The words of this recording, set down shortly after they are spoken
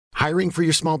Hiring for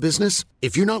your small business?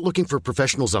 If you're not looking for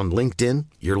professionals on LinkedIn,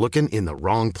 you're looking in the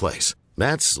wrong place.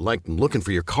 That's like looking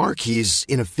for your car keys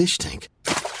in a fish tank.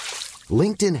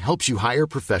 LinkedIn helps you hire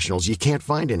professionals you can't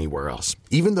find anywhere else,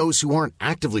 even those who aren't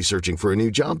actively searching for a new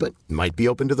job but might be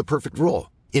open to the perfect role.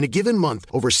 In a given month,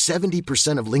 over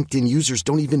 70% of LinkedIn users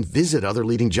don't even visit other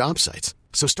leading job sites.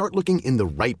 So start looking in the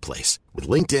right place. With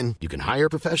LinkedIn, you can hire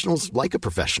professionals like a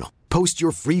professional. Post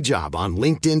your free job on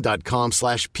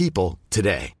linkedin.com/people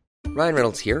today. Ryan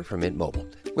Reynolds here from Mint Mobile.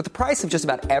 With the price of just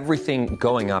about everything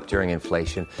going up during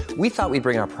inflation, we thought we'd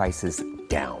bring our prices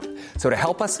down. So to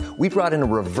help us, we brought in a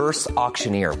reverse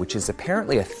auctioneer, which is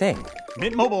apparently a thing.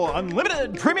 Mint Mobile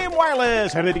Unlimited Premium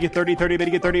Wireless. How to get 30, 30, bit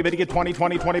to get 30, bit to get 20,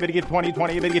 20, 20, bit to get 20,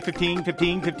 20, bit to get 15,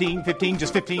 15, 15, 15,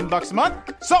 just $15 a month?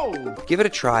 Sold! Give it a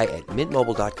try at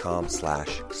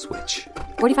mintmobile.com/switch.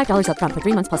 $45 up front for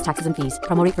 3 months plus taxes and fees.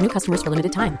 Promo rate for new customers for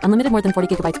limited time. Unlimited more than 40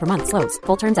 gigabytes per month. Slows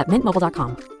full terms at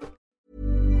mintmobile.com.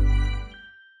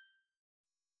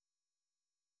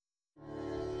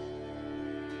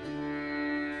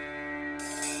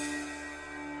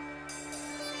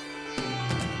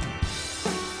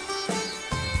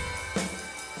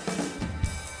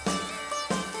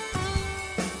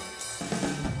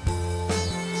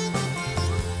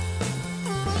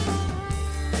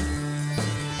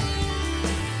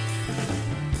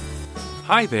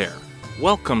 Hi there.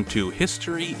 Welcome to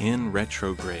History in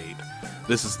Retrograde.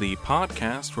 This is the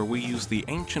podcast where we use the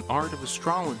ancient art of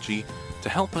astrology to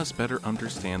help us better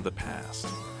understand the past.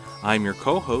 I'm your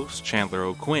co-host, Chandler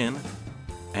O'Quinn,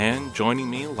 and joining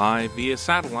me live via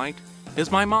satellite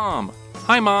is my mom.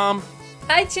 Hi, Mom.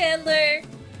 Hi, Chandler.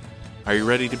 Are you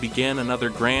ready to begin another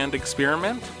grand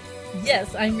experiment?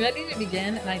 Yes, I'm ready to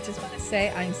begin, and I just want to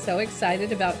say I'm so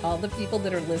excited about all the people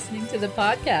that are listening to the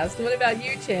podcast. What about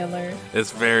you, Chandler?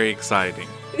 It's very exciting.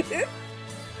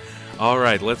 All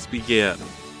right, let's begin.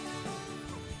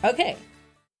 Okay.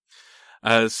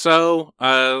 So,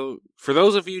 for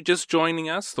those of you just joining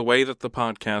us, the way that the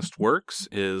podcast works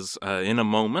is, in a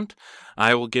moment,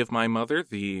 I will give my mother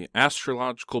the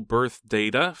astrological birth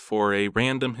data for a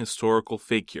random historical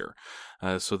figure.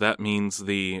 So that means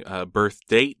the birth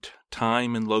date,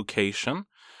 time, and location,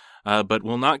 but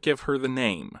will not give her the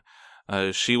name.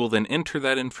 She will then enter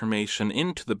that information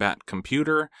into the BAT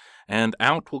computer, and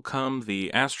out will come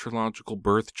the astrological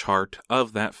birth chart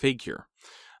of that figure.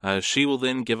 She will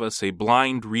then give us a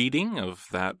blind reading of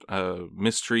that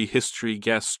mystery history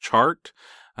guess chart,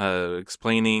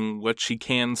 explaining what she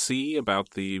can see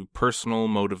about the personal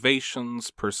motivations,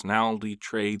 personality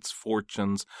traits,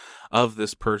 fortunes of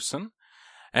this person.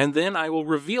 And then I will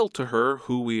reveal to her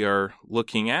who we are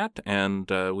looking at, and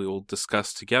we will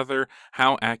discuss together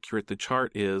how accurate the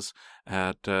chart is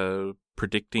at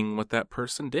predicting what that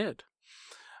person did.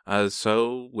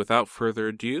 So, without further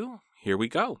ado, here we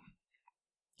go.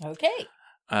 Okay.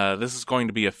 This is going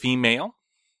to be a female.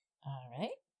 All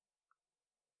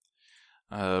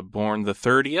right. Born the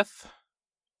 30th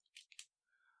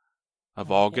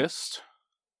of August.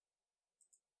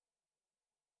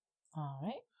 All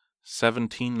right.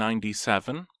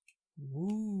 1797.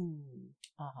 Ooh.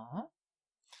 Uh-huh.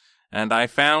 And I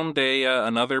found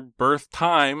another birth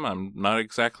time. I'm not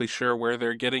exactly sure where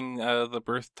they're getting the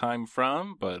birth time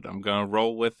from, but I'm going to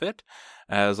roll with it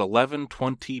as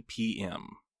 11:20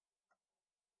 p.m.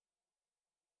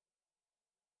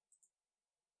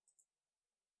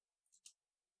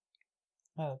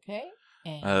 Okay.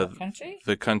 And what country?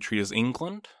 The country is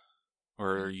England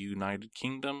or United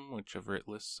Kingdom, whichever it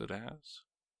lists it as.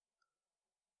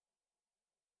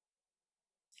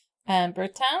 And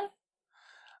birth town?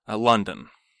 London.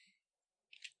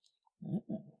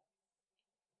 Mm-mm.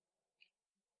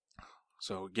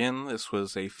 So again, this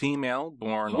was a female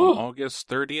born on August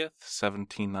 30th,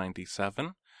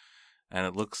 1797. And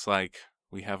it looks like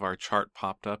we have our chart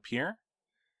popped up here.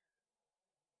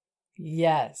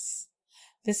 Yes.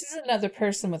 This is another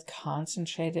person with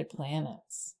concentrated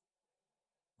planets.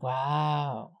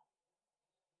 Wow.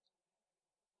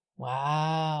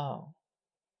 Wow.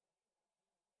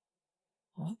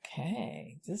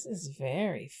 Okay, this is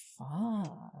very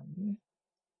fun.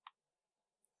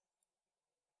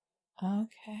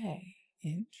 Okay,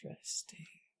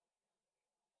 interesting.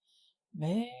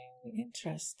 Very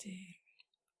interesting.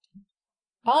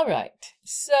 All right,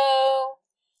 so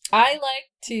I like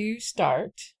to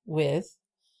start with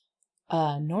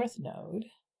a North Node,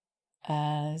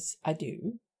 as I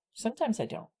do. Sometimes I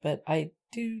don't, but I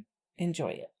do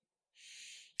enjoy it.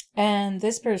 And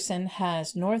this person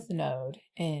has North Node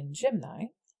in Gemini,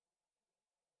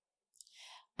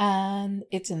 and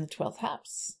it's in the 12th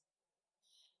house.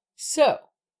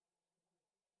 So,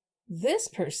 this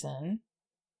person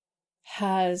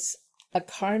has a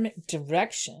karmic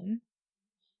direction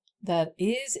that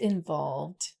is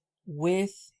involved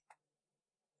with,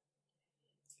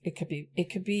 it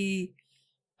could be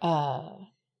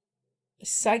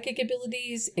psychic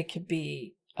abilities, it could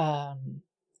be an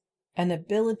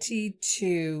ability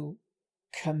to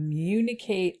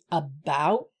communicate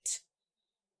about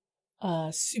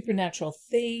supernatural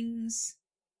things.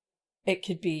 It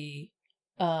could be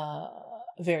a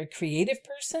very creative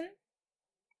person.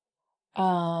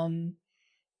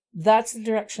 That's the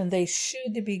direction they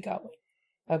should be going.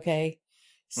 Okay.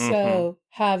 So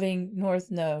having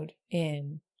North Node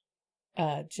in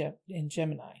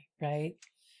Gemini, right?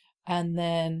 And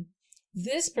then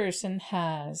this person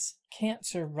has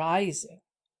Cancer rising.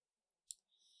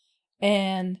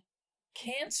 And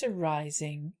Cancer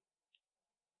rising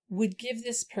would give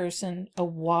this person a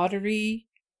watery,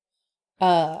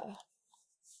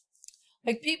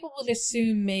 like people would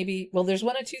assume maybe, well, there's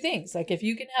one of two things. Like if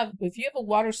you have a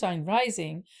water sign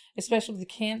rising, especially with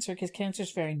Cancer, because Cancer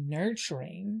is very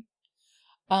nurturing,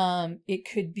 it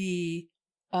could be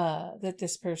that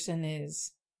this person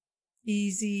is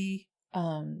easy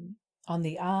on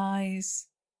the eyes,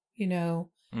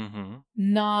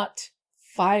 not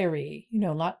fiery,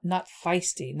 not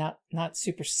feisty, not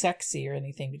super sexy or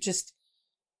anything, but just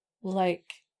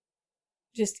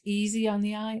easy on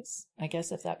the eyes, I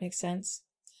guess, if that makes sense.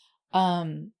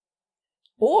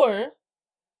 Or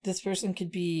this person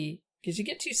could be, because you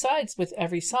get two sides with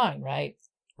every sign, right?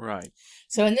 Right.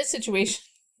 So in this situation,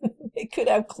 it could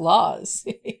have claws.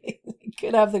 It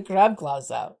could have the crab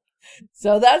claws out.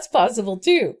 So that's possible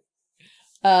too.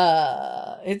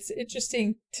 It's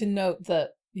interesting to note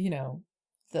that,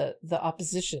 the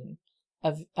opposition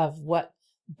of what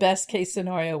best case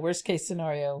scenario, worst case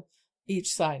scenario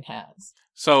each sign has.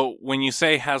 So when you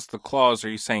say has the claws, are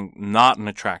you saying not an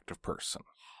attractive person?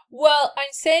 Well,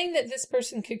 I'm saying that this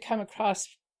person could come across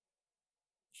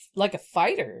like a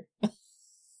fighter,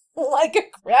 like a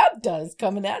crab does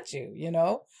coming at you,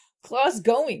 claws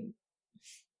going.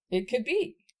 It could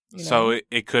be. So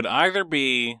it could either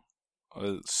be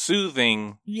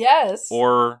soothing, yes,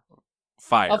 or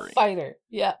fiery. A fighter,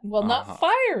 yeah. Well, not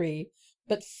fiery,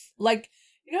 but a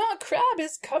crab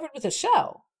is covered with a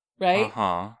shell, right?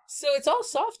 So it's all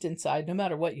soft inside, no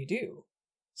matter what you do.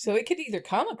 So it could either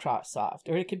come across soft,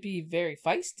 or it could be very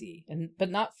feisty, but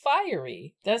not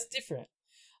fiery. That's different.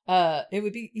 It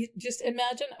would be, just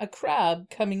imagine a crab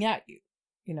coming at you,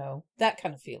 that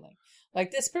kind of feeling.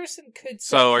 Like this person could.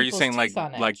 So are you saying like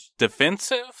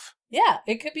defensive? Yeah,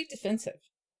 it could be defensive.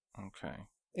 Okay.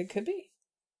 It could be.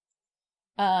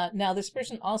 Now this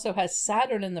person also has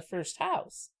Saturn in the first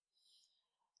house.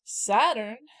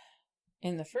 Saturn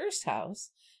in the first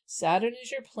house. Saturn is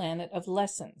your planet of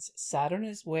lessons. Saturn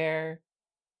is where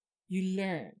you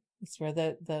learn. It's where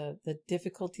the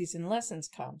difficulties and lessons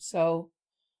come. So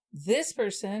this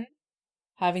person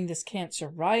having this Cancer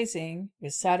rising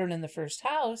with Saturn in the first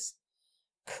house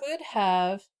could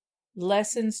have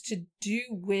lessons to do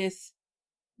with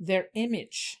their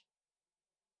image,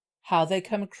 how they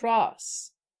come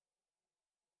across,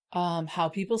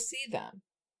 how people see them,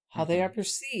 how they are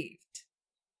perceived.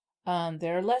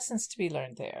 There are lessons to be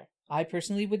learned there. I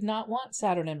personally would not want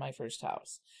Saturn in my first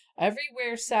house.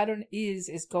 Everywhere Saturn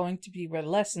is going to be where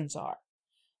lessons are.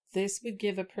 This would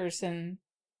give a person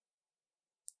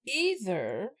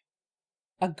either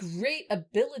a great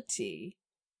ability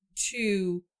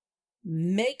to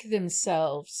make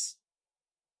themselves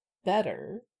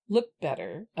better, look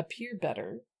better, appear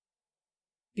better,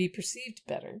 be perceived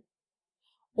better,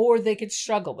 or they could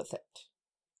struggle with it.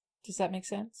 Does that make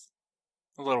sense?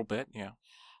 A little bit, yeah.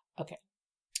 Okay.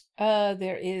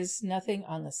 There is nothing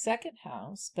on the second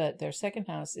house, but their second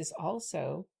house is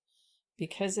also,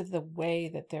 because of the way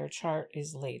that their chart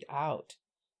is laid out,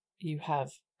 you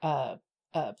have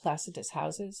Placidus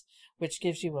houses, which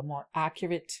gives you a more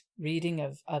accurate reading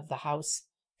of the house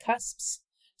cusps.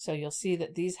 So you'll see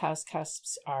that these house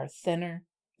cusps are thinner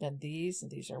than these,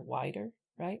 and these are wider,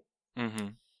 right? Mm-hmm.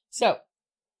 So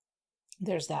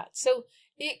there's that. So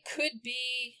it could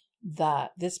be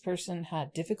that this person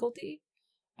had difficulty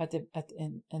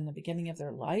in the beginning of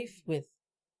their life with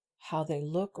how they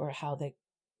look or how they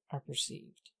are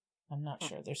perceived. I'm not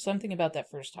sure. There's something about that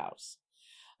first house.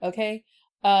 Okay?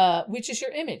 Which is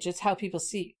your image. It's how people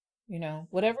see you.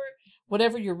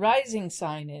 Whatever your rising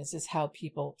sign is how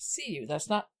people see you. That's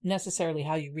not necessarily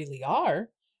how you really are.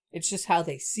 It's just how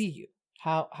they see you.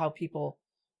 How people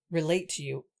relate to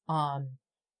you on,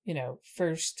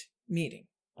 first meeting.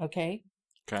 Okay?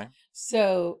 Okay.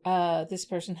 So, this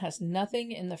person has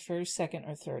nothing in the first, second,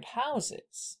 or third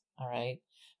houses. All right.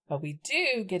 But we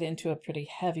do get into a pretty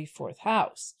heavy fourth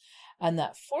house. And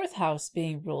that fourth house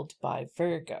being ruled by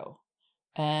Virgo.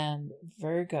 And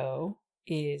Virgo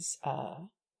is,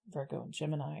 Virgo and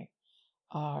Gemini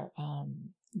are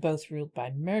both ruled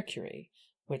by Mercury,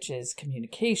 which is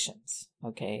communications,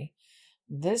 okay?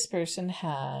 This person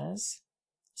has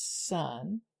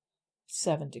Sun,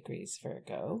 7 degrees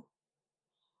Virgo,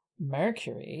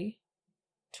 Mercury,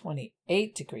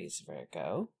 28 degrees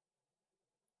Virgo,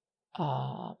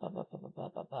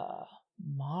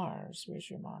 Mars, where's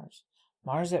your Mars?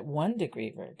 Mars at 1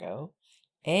 degree Virgo,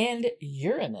 and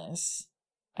Uranus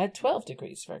at 12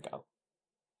 degrees Virgo.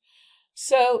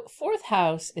 So, fourth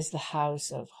house is the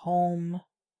house of home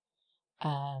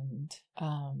and,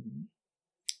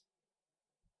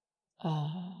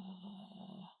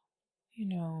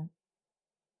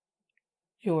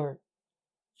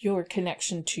 your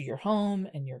connection to your home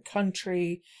and your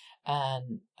country,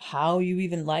 and how you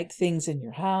even like things in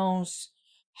your house,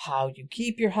 how you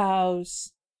keep your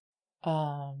house,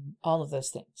 all of those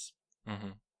things.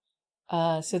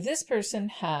 Mm-hmm. So this person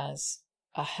has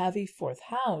a heavy fourth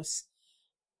house.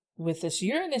 With this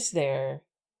Uranus there,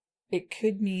 it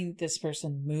could mean this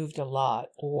person moved a lot,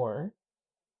 or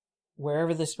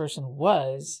wherever this person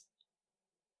was,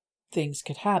 things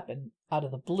could happen out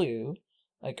of the blue,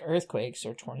 like earthquakes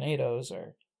or tornadoes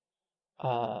or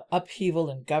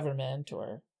upheaval in government,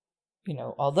 or,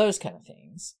 all those kind of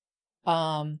things.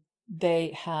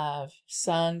 They have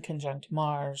Sun conjunct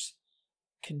Mars,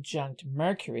 conjunct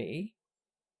Mercury,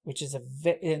 which is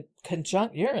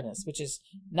conjunct Uranus, which is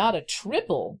not a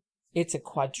triple, it's a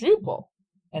quadruple,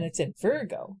 and it's in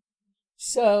Virgo.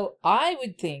 So I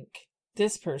would think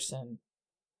this person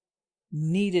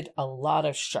needed a lot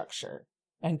of structure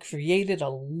and created a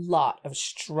lot of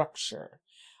structure,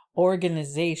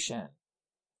 organization,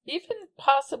 even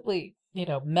possibly,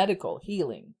 medical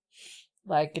healing,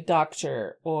 like a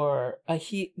doctor or a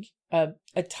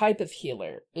type of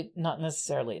healer. Not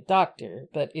necessarily a doctor,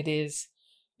 but it is,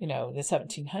 the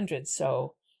 1700s.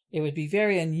 So it would be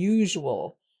very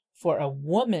unusual for a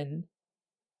woman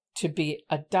to be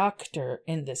a doctor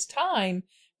in this time,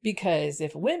 because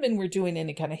if women were doing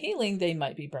any kind of healing, they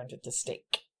might be burned at the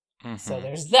stake. Mm-hmm. So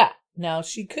there's that. Now,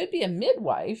 she could be a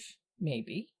midwife,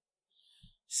 maybe.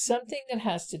 Something that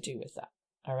has to do with that.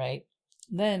 All right.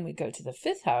 Then we go to the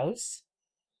fifth house,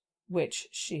 which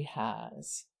she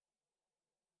has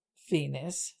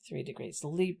Venus, 3 degrees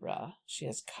Libra. She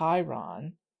has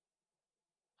Chiron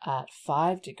at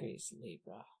 5 degrees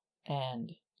Libra.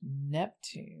 And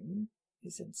Neptune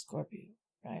is in Scorpio,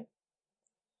 right?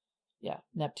 Yeah,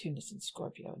 Neptune is in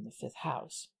Scorpio in the fifth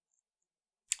house.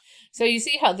 So you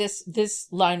see how this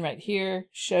line right here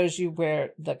shows you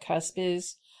where the cusp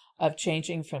is of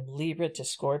changing from Libra to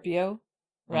Scorpio,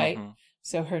 right? Mm-hmm.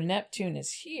 So her Neptune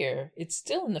is here. It's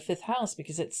still in the fifth house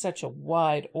because it's such a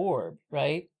wide orb,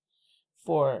 right?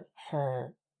 For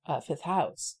her fifth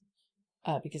house,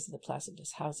 because of the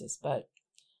Placidus houses. But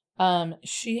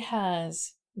she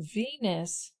has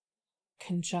Venus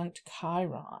conjunct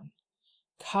Chiron.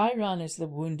 Chiron is the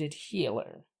wounded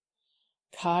healer.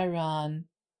 Chiron,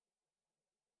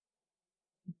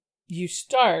 you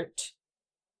start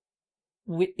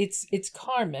with, it's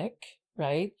karmic,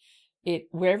 right?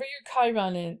 Wherever your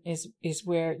Chiron is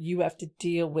where you have to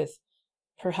deal with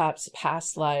perhaps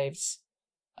past lives,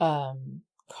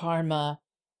 karma,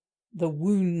 the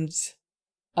wounds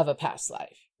of a past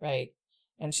life, right?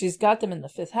 And she's got them in the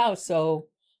fifth house. So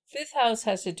fifth house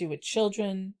has to do with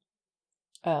children,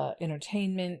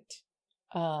 entertainment,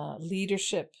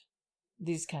 leadership,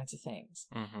 these kinds of things.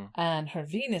 Mm-hmm. And her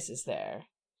Venus is there.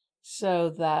 So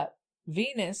that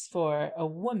Venus for a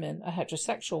woman, a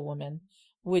heterosexual woman,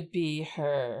 would be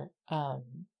her,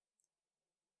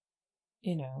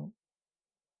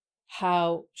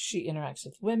 how she interacts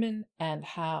with women and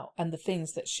the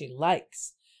things that she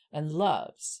likes and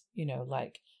loves,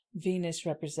 like Venus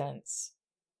represents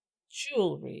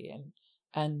jewelry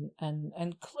and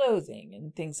clothing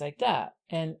and things like that.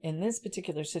 And in this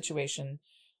particular situation,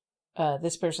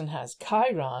 this person has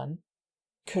Chiron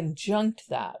conjunct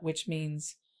that, which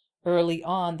means early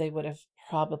on they would have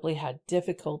probably had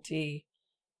difficulty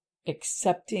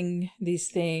accepting these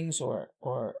things or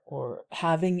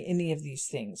having any of these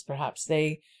things. Perhaps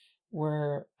they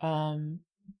were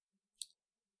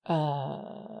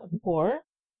poor,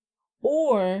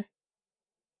 or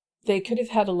they could have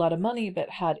had a lot of money but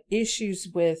had issues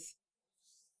with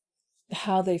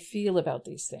how they feel about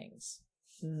these things,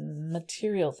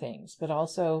 material things, but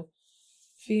also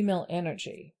female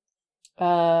energy.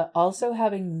 Also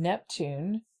having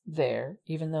Neptune there,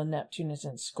 even though Neptune is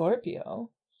in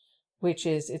Scorpio, which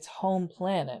is its home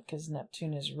planet, because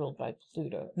Neptune is ruled by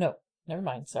Pluto. No, never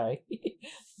mind, sorry.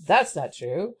 That's not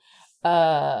true.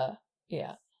 Yeah.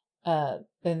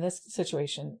 In this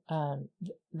situation,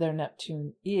 their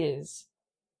Neptune is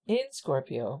in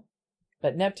Scorpio,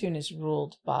 but Neptune is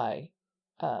ruled by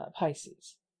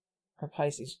Pisces, or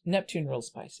Pisces. Neptune rules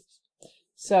Pisces.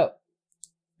 So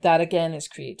that again is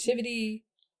creativity,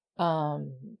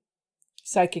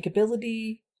 psychic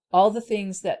ability, all the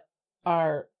things that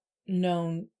are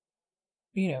known,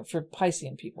 for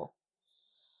Piscean people.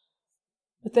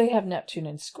 But they have Neptune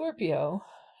in Scorpio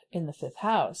in the 5th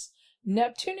house.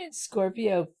 Neptune in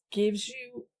Scorpio gives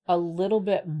you a little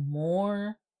bit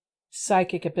more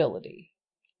psychic ability.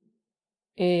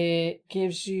 It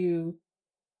gives you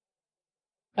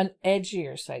an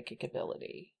edgier psychic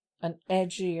ability, an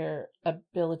edgier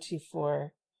ability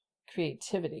for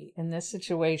creativity. In this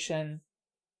situation,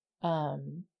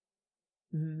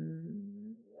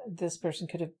 this person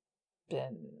could have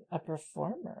been a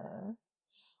performer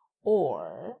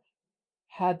or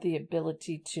had the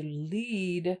ability to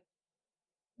lead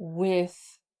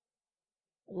with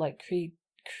like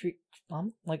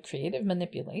creative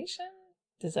manipulation.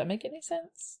 Does that make any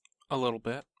sense? A little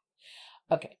bit.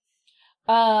 Okay.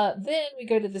 Then we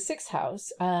go to the 6th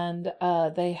house, and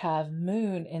they have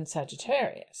Moon in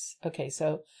Sagittarius. Okay,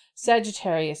 so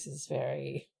Sagittarius is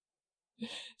the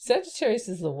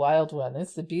wild one.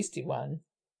 It's the beastie one.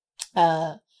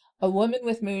 A woman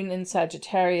with Moon in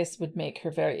Sagittarius would make her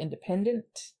very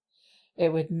independent.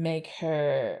 It would make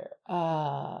her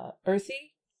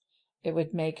earthy. It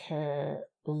would make her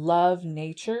love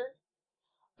nature.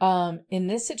 In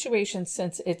this situation,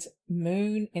 since it's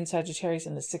Moon in Sagittarius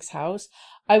in the 6th house,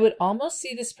 I would almost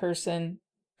see this person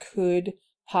could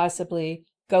possibly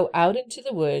go out into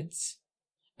the woods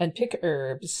and pick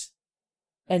herbs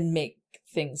and make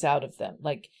things out of them,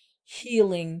 like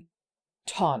healing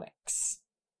tonics.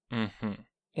 Mm-hmm.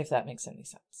 If that makes any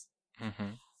sense.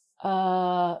 Mm-hmm.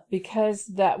 Because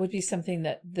that would be something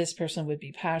that this person would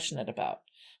be passionate about.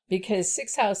 Because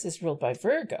 6th house is ruled by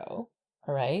Virgo,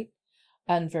 all right?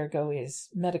 And Virgo is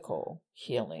medical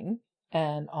healing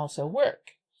and also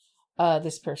work.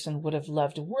 This person would have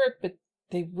loved to work, but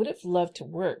they would have loved to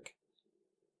work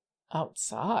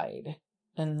outside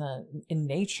in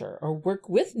nature, or work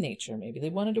with nature. Maybe they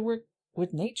wanted to work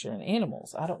with nature and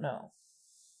animals. I don't know.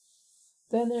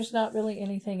 Then there's not really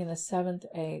anything in the 7th,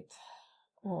 8th,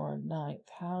 or 9th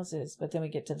houses. But then we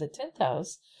get to the 10th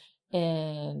house,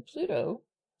 and Pluto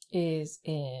is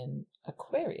in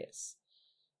Aquarius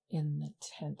in the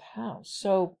 10th house.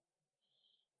 So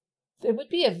there would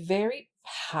be a very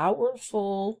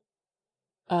powerful,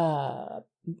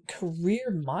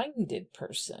 career-minded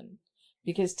person,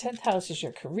 because 10th house is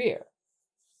your career.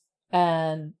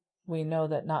 And we know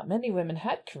that not many women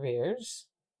had careers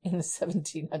in the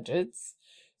 1700s.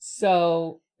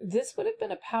 So this would have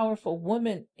been a powerful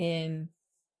woman in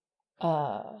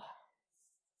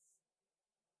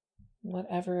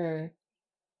whatever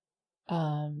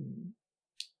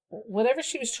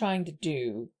she was trying to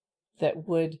do that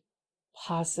would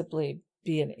possibly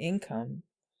be an income.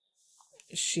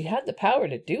 She had the power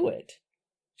to do it.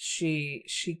 She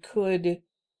could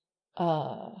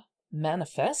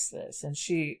manifest this, and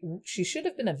she should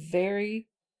have been a very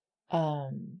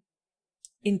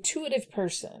intuitive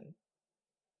person.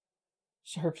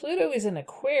 So her Pluto is in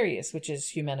Aquarius, which is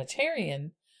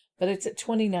humanitarian, but it's at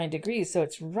 29 degrees, so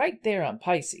it's right there on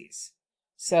Pisces.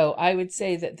 So I would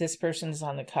say that this person is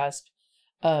on the cusp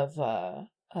of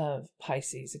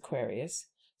Pisces, Aquarius.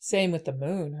 Same with the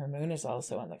moon. Her moon is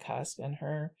also on the cusp, and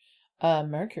her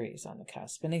Mercury is on the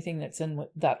cusp. Anything that's in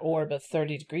that orb of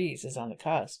 30 degrees is on the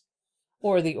cusp.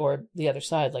 Or the orb, the other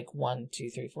side, like 1, 2,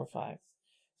 3, 4, 5.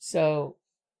 So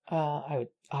I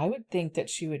would think that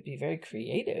she would be very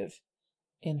creative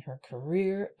in her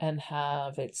career and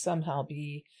have it somehow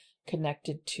be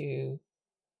connected to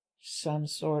some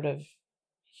sort of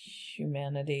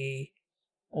humanity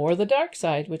or the dark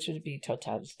side, which would be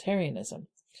totalitarianism.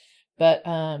 But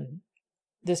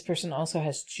this person also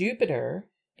has Jupiter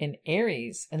in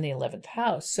Aries in the 11th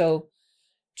house. So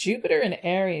Jupiter in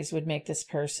Aries would make this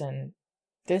person,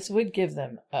 this would give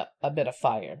them a bit of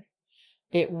fire.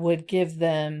 It would give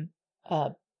them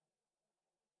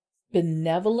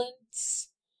benevolence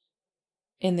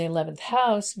in the 11th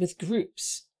house with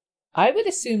groups. I would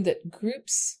assume that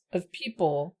groups of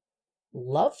people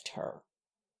loved her.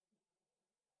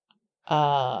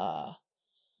 I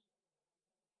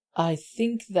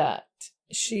think that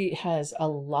she has a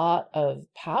lot of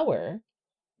power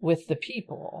with the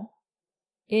people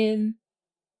in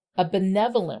a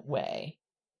benevolent way.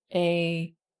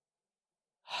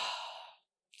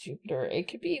 Jupiter, it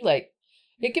could be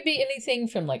anything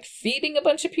from like feeding a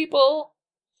bunch of people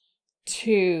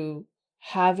to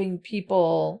having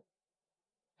people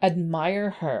admire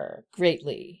her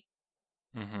greatly.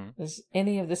 Mm-hmm. Is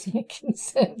any of this making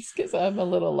sense? Because I'm a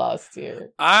little lost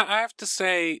here. I have to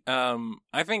say,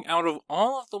 I think out of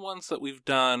all of the ones that we've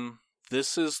done,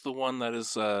 this is the one that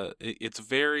is, it's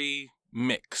very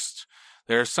mixed.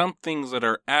 There are some things that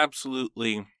are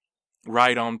absolutely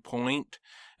right on point,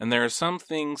 and there are some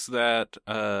things that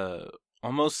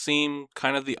almost seem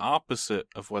kind of the opposite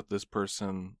of what this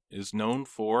person is known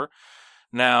for.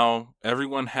 Now,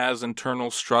 everyone has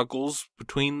internal struggles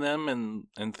between them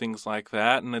and things like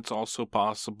that, and it's also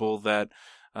possible that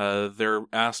there are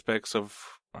aspects of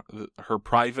her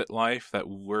private life that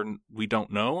we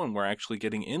don't know, and we're actually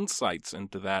getting insights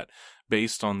into that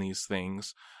based on these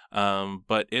things.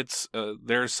 But it's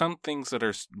there are some things that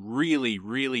are really,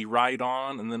 really right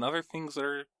on, and then other things that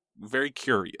are very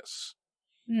curious.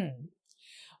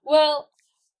 Well,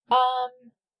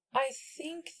 I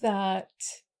think that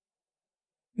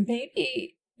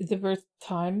maybe the birth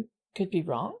time could be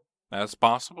wrong. That's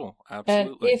possible,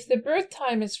 absolutely. And if the birth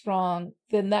time is wrong,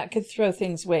 then that could throw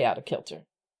things way out of kilter.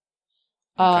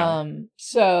 Okay.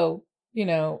 So,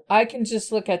 I can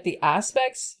just look at the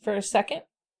aspects for a second,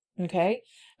 okay?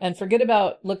 And forget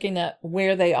about looking at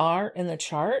where they are in the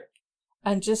chart.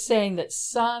 And just saying that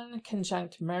Sun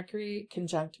conjunct Mercury,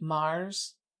 conjunct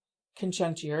Mars,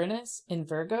 conjunct Uranus in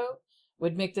Virgo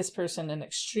would make this person an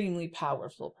extremely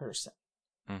powerful person.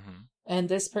 Mm-hmm. And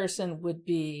this person would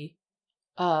be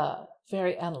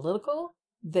very analytical.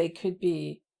 They could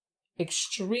be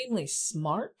extremely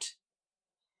smart,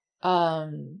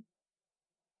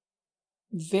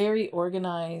 very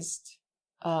organized.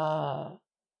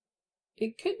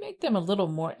 It could make them a little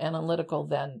more analytical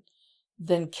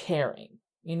than caring.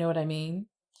 You know what I mean?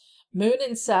 Moon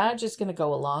in Sag is going to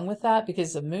go along with that,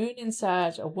 because the moon in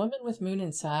Sag, a woman with moon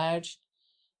in Sag,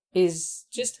 is,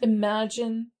 just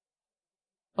imagine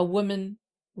a woman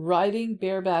riding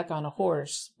bareback on a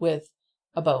horse with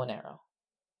a bow and arrow.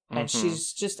 And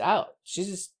she's just out.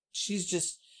 She's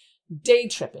just day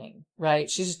tripping, right?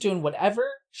 She's just doing whatever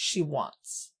she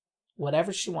wants.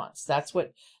 Whatever she wants. That's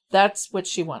what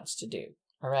she wants to do.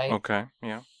 All right? Okay,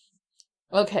 yeah.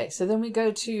 Okay, so then we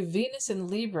go to Venus in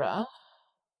Libra.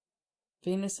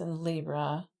 Venus in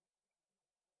Libra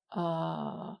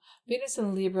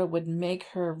would make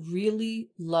her really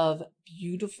love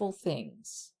beautiful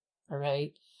things. All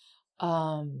right?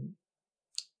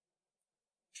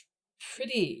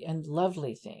 Pretty and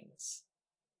lovely things.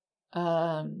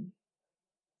 Then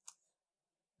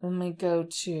we go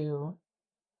to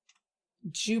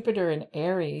Jupiter in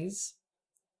Aries.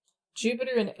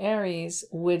 Jupiter in Aries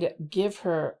would give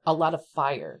her a lot of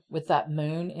fire with that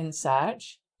moon in Sag.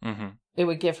 Mm-hmm. It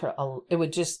would give her it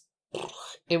would just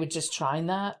shine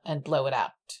that and blow it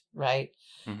out, right?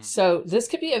 Mm-hmm. So this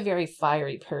could be a very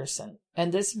fiery person.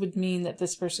 And this would mean that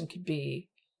this person could be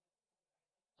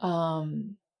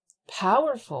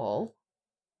powerful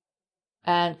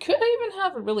and could even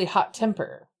have a really hot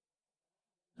temper.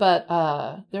 But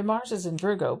their Mars is in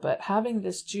Virgo, but having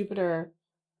this Jupiter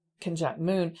conjunct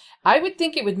Moon, I would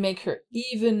think it would make her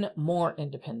even more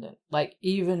independent. Like,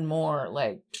 even more,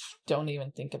 like, don't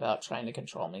even think about trying to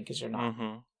control me, because you're not.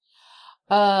 Mm-hmm.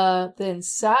 Then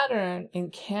Saturn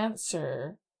in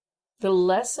Cancer, the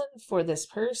lesson for this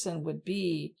person would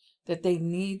be that they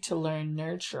need to learn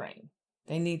nurturing.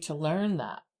 They need to learn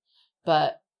that.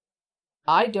 But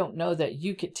I don't know that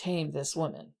you could tame this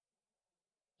woman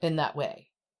in that way.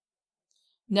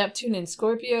 Neptune in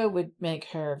Scorpio would make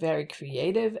her very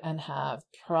creative and have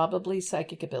probably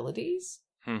psychic abilities.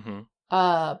 Mm-hmm.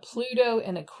 Pluto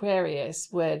in Aquarius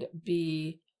would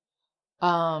be,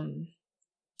 it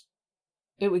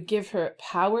would give her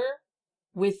power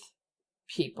with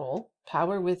people,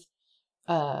 power with,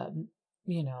 because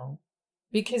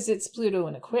it's Pluto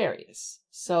in Aquarius.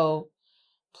 So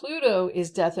Pluto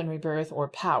is death and rebirth, or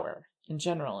power in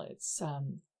general. It's,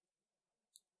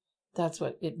 that's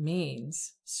what it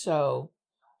means. So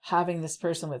having this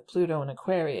person with Pluto and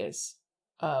Aquarius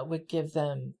would give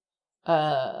them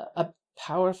a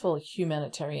powerful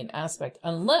humanitarian aspect,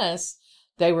 unless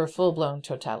they were full-blown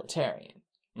totalitarian,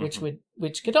 mm-hmm.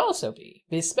 which could also be,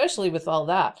 especially with all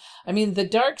that. I mean, the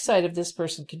dark side of this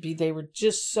person could be they were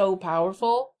just so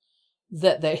powerful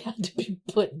that they had to be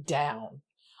put down.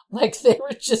 Like, they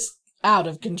were just out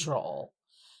of control.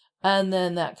 And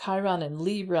then that Chiron in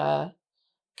Libra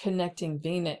connecting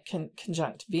Venus,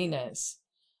 conjunct Venus.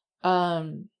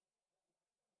 There's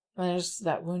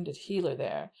that wounded healer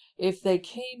there. If they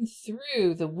came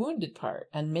through the wounded part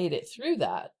and made it through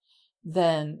that,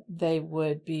 then they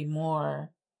would be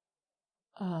more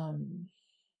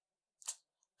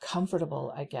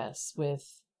comfortable, I guess,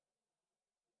 with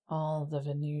all the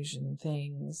Venusian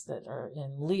things that are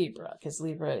in Libra, because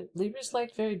Libra's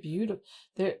like very beautiful.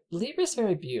 Libra's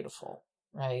very beautiful,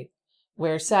 right?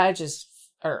 Where Sag is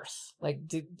Earth. Like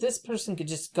this person could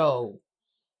just go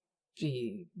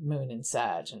be Moon and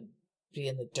Sag and be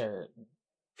in the dirt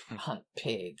and hunt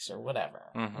pigs or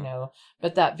whatever, you know.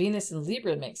 But that Venus and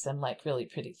Libra makes them like really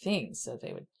pretty things, so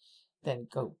they would then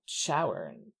go shower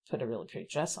and put a really pretty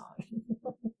dress on.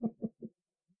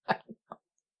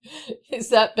 Is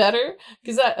that better?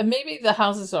 Because maybe the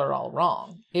houses are all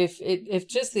wrong. If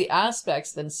just the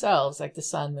aspects themselves, like the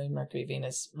Sun, Moon, Mercury,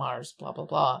 Venus, Mars, blah blah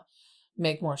blah,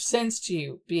 make more sense to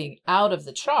you being out of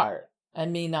the chart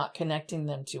and me not connecting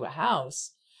them to a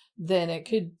house, then it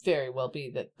could very well be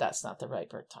that that's not the right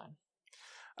birth time.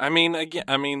 I mean,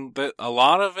 a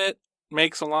lot of it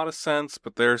makes a lot of sense,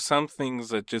 but there are some things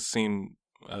that just seem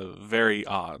very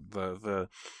odd. The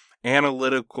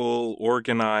analytical,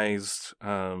 organized,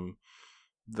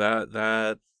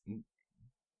 that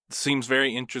seems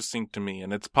very interesting to me,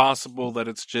 and it's possible that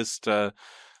it's just that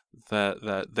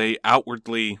they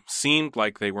outwardly seemed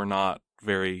like they were not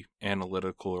very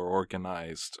analytical or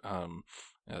organized,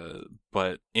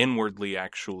 but inwardly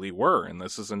actually were, and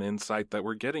this is an insight that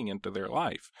we're getting into their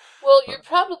life. Well, you're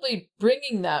probably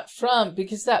bringing that from,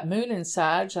 because that Moon and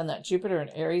Sag and that Jupiter and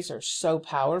Aries are so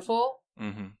powerful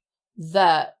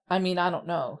that, I mean, I don't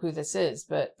know who this is,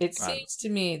 but it seems to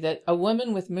me that a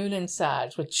woman with Moon and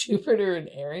Sag with Jupiter and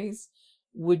Aries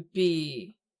would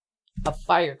be a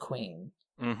fire queen.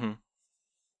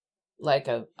 Like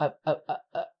a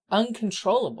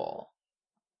uncontrollable.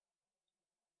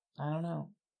 I don't know.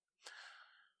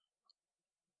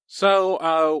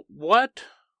 So, what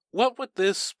would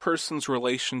this person's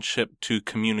relationship to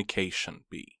communication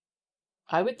be?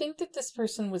 I would think that this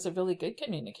person was a really good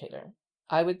communicator.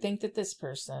 I would think that this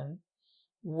person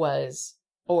was,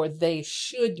 or they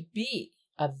should be,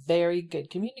 a very good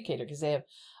communicator, because they have,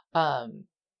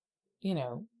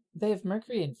 they have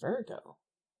Mercury in Virgo.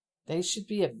 They should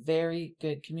be a very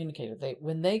good communicator.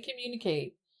 When they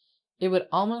communicate, it would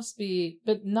almost be,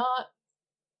 but not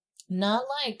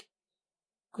like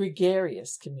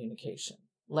gregarious communication,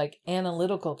 like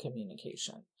analytical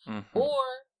communication, or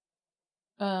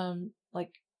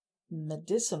like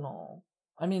medicinal.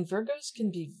 I mean, Virgos can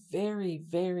be very,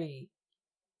 very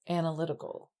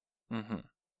analytical.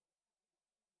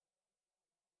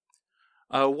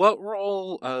 What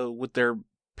role would their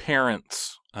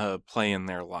parents play in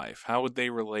their life? How would they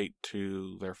relate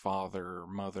to their father or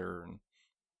mother and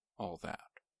all that?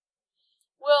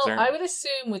 Well, I would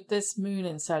assume with this Moon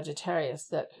in Sagittarius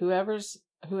that whoever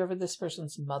this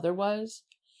person's mother was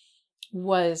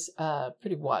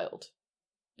pretty wild,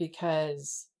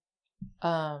 because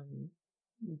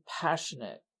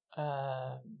passionate,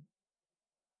 but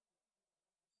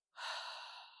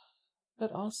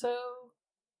also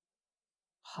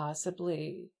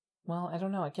possibly, well, I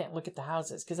don't know. I can't look at the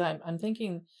houses because I'm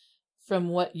thinking from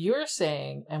what you're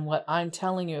saying and what I'm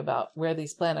telling you about where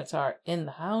these planets are in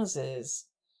the houses,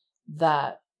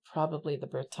 that probably the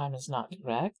birth time is not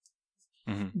correct.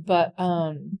 But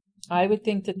I would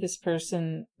think that this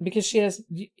person, because she has,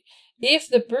 if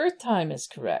the birth time is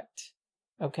correct,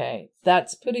 okay,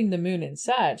 that's putting the Moon in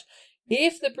Sag.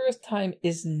 If the birth time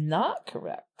is not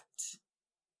correct,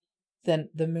 then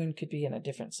the Moon could be in a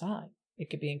different sign. It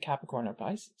could be in Capricorn or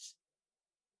Pisces.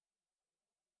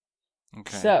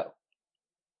 Okay. So,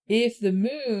 if the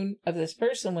Moon of this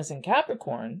person was in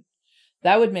Capricorn,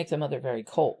 that would make the mother very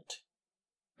cold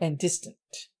and distant.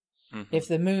 If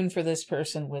the Moon for this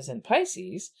person was in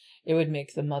Pisces, it would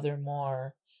make the mother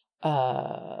more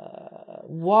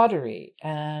watery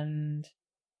and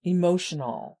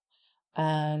emotional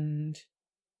and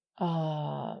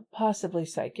possibly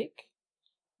psychic.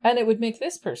 And it would make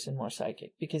this person more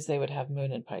psychic because they would have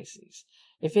Moon in Pisces.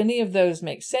 If any of those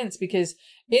make sense, because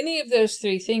any of those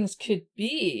three things could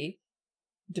be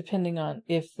depending on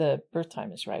if the birth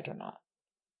time is right or not.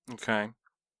 Okay.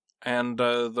 And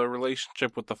the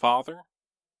relationship with the father?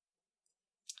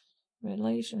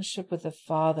 Relationship with the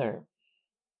father.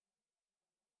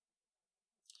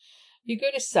 You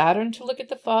go to Saturn to look at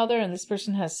the father, and this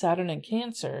person has Saturn in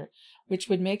Cancer, which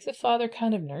would make the father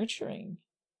kind of nurturing.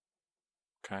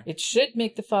 Okay. It should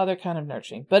make the father kind of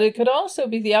nurturing, but it could also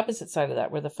be the opposite side of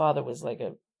that, where the father was like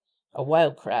a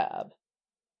wild crab.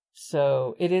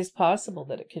 So it is possible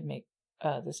that it could make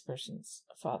this person's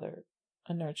father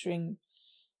a nurturing,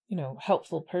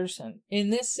 helpful person. In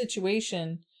this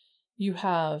situation, you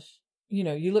have,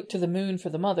 you look to the Moon for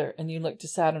the mother and you look to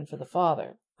Saturn for the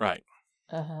father. Right.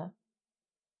 Uh-huh.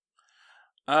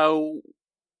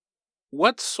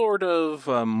 What sort of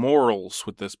morals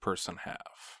would this person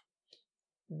have?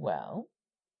 Well,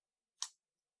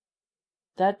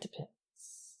 That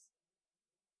depends.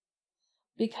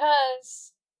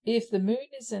 Because if the moon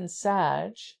is in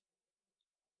Sag,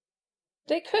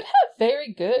 they could have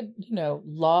very good,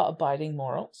 law-abiding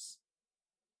morals.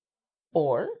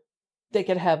 Or they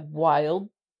could have wild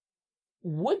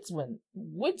woodswomen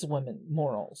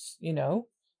morals,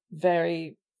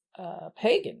 very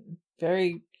pagan,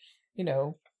 very,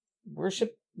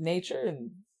 worship nature and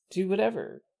do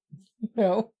whatever,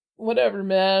 whatever,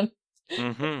 man.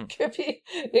 Mm-hmm.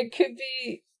 It could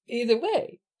be either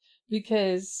way,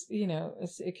 because,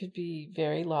 it could be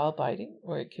very law-abiding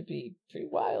or it could be pretty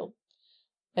wild.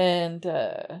 And,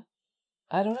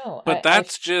 I don't know. But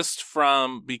that's just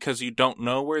because you don't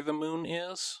know where the moon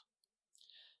is?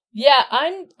 Yeah,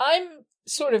 I'm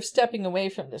sort of stepping away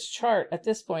from this chart at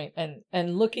this point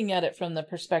and looking at it from the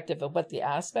perspective of what the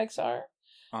aspects are.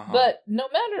 Uh-huh. But no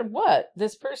matter what,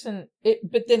 this person,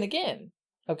 but then again,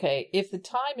 okay, if the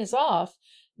time is off,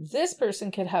 this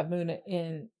person could have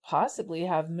possibly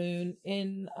have moon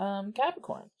in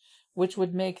Capricorn, which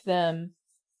would make them,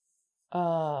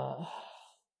 people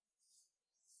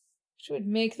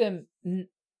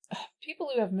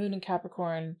who have moon in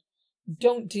Capricorn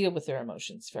don't deal with their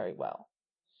emotions very well.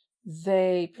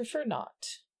 They prefer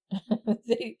not.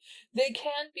 They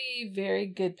can be very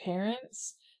good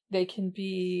parents. They can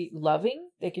be loving.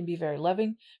 They can be very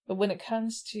loving. But when it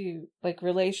comes to like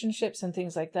relationships and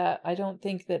things like that, I don't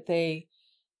think that they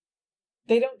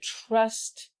don't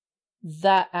trust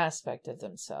that aspect of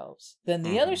themselves. Then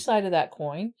the other side of that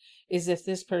coin is if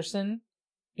this person,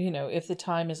 if the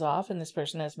time is off and this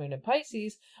person has moon in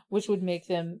Pisces, which would make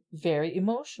them very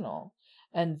emotional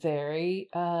and very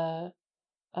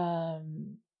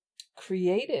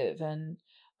creative and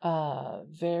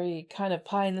very kind of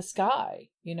pie in the sky,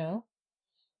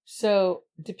 So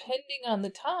depending on the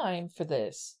time for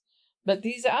this, but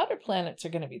these outer planets are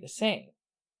going to be the same.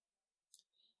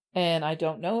 And I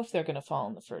don't know if they're going to fall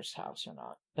in the first house or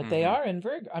not, but they are in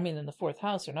Virgo. I mean, in the fourth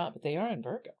house or not, but they are in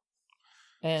Virgo.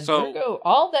 And Virgo,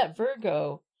 all that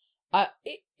Virgo,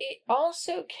 it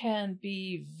also can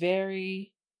be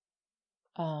very,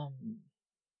 all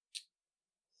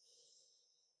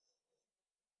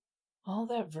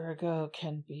that Virgo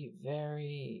can be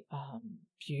very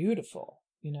beautiful,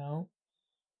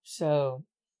 So,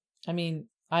 I mean,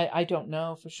 I don't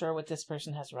know for sure what this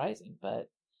person has rising, but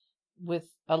with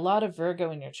a lot of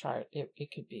Virgo in your chart,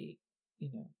 it could be,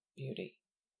 beauty.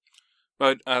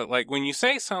 But, like, when you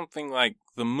say something like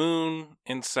the moon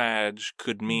in Sag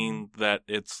could mean that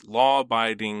it's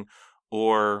law-abiding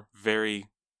or very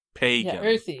pagan. Yeah,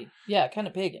 earthy. Yeah, kind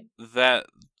of pagan. That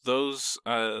those,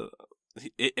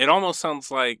 it almost sounds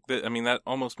like, that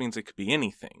almost means it could be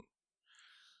anything.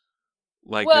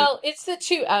 Like, well, it's the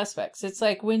two aspects. It's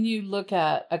like when you look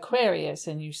at Aquarius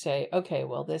and you say, okay,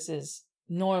 well, this is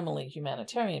normally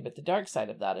humanitarian, but the dark side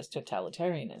of that is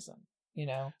totalitarianism.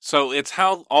 So it's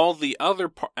how all the other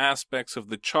aspects of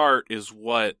the chart is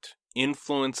what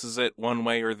influences it one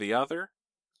way or the other?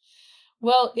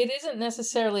 Well, it isn't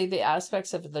necessarily the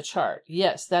aspects of the chart.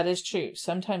 Yes, that is true.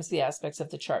 Sometimes the aspects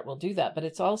of the chart will do that, but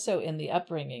it's also in the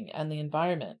upbringing and the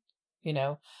environment,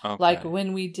 Okay. Like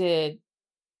when we did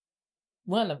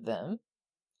one of them,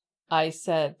 I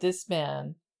said this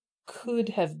man could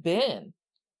have been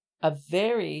a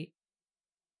very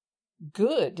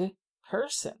good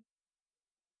person.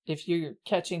 If you're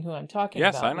catching who I'm talking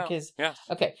about. Yes, I know. Because, yes.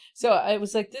 Okay, so I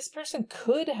was like, this person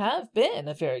could have been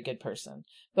a very good person,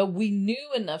 but we knew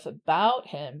enough about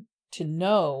him to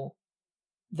know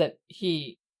that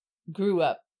he grew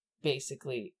up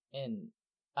basically in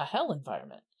a hell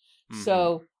environment. Mm-hmm.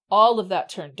 So all of that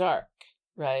turned dark,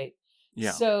 right? Yeah.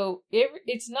 So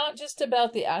it's not just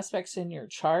about the aspects in your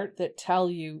chart that tell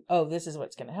you, oh, this is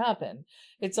what's going to happen.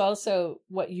 It's also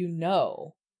what you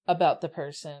know about the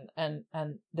person and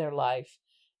their life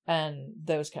and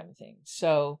those kind of things.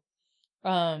 So,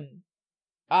 I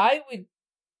would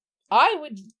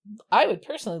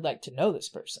personally like to know this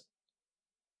person.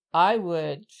 I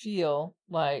would feel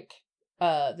like,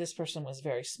 this person was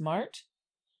very smart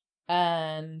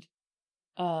and,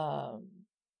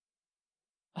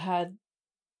 had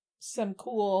some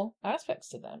cool aspects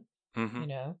to them,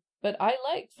 but I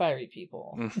like fiery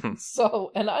people.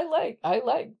 So, and I like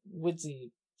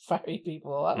woodsy, fiery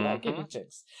people. I like hippie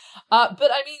chicks. But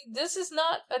I mean, this is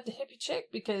not a hippie chick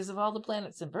because of all the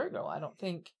planets in Virgo. I don't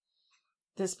think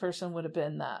this person would have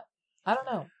been that. I don't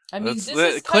know. I mean,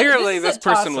 clearly this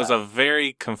person was a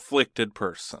very conflicted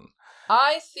person.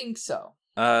 I think so.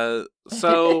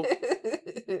 So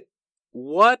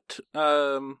what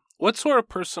sort of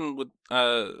person would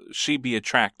she be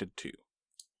attracted to?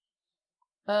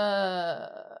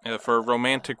 For a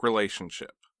romantic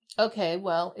relationship. Okay,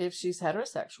 well, if she's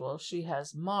heterosexual, she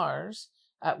has Mars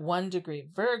at 1 degree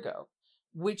Virgo,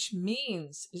 which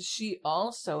means she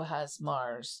also has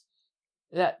Mars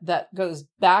that goes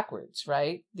backwards,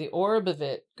 right? The orb of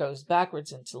it goes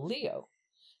backwards into Leo.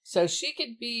 So she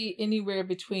could be anywhere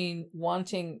between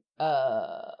wanting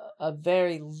a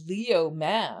very Leo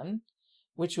man,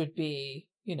 which would be,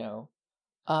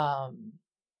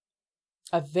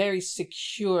 a very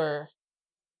secure,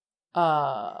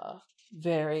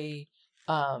 very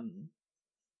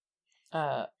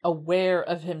aware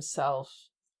of himself,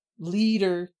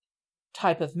 leader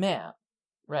type of man,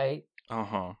 right?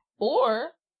 Uh-huh.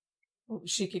 Or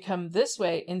she could come this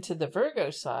way into the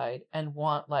Virgo side and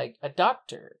want like a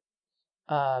doctor,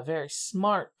 very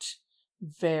smart,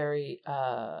 very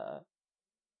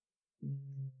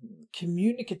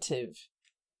communicative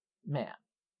man.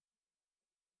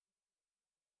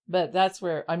 But that's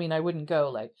where, I mean, I wouldn't go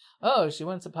like, oh, she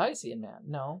wants a Piscean man.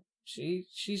 No,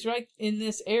 she's right in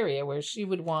this area where she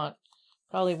would want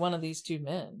probably one of these two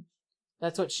men.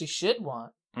 That's what she should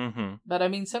want. Mm-hmm. But I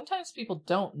mean, sometimes people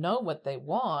don't know what they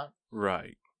want.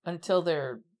 Right. Until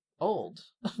they're old.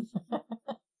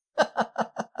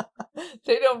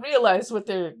 They don't realize what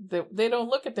they don't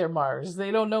look at their Mars.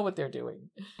 They don't know what they're doing.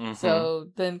 Mm-hmm. So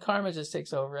then karma just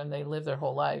takes over and they live their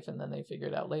whole life and then they figure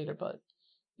it out later. But,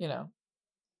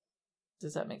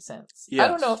 does that make sense? Yes. I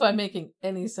don't know if I'm making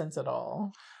any sense at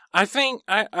all. I think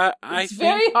it's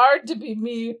very hard to be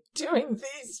me doing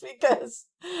these because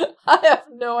I have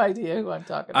no idea who I'm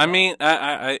talking about. I mean,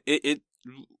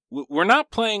 we're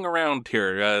not playing around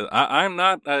here. I'm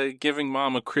not giving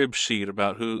Mom a crib sheet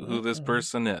about who this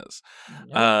person is.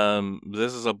 Yep.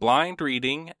 This is a blind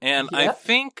reading, and yep. I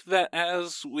think that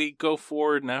as we go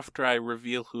forward and after I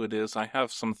reveal who it is, I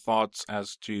have some thoughts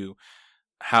as to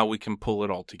how we can pull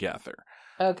it all together.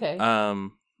 Okay.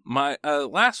 My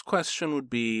last question would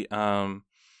be,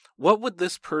 what would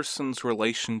this person's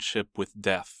relationship with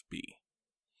death be?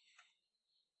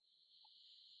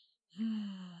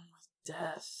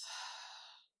 Death.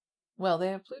 Well, they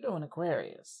have Pluto in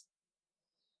Aquarius.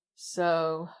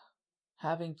 So,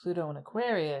 having Pluto in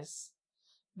Aquarius,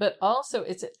 but also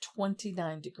it's at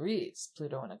 29 degrees,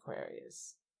 Pluto in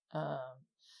Aquarius.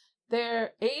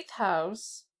 Their 8th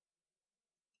house,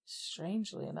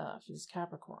 strangely enough, is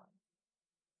Capricorn.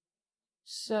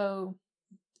 So,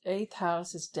 8th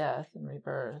house is death and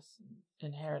rebirth,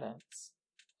 and inheritance.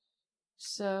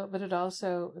 So, but it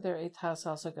also, their 8th house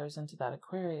also goes into that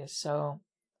Aquarius. So,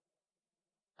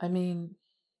 I mean,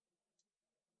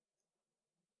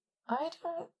 I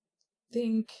don't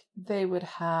think they would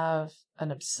have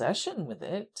an obsession with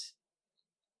it.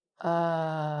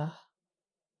 I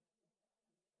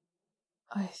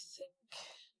think,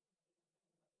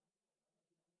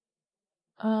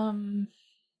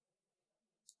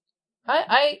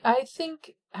 I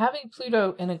think having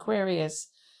Pluto in Aquarius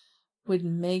would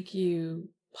make you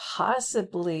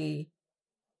possibly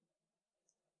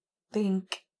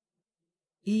think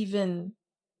even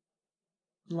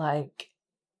like,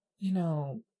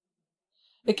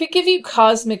 it could give you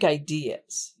cosmic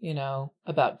ideas,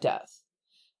 about death.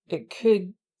 It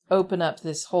could open up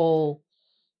this whole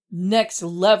next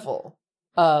level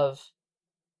of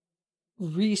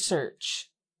research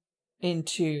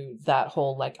into that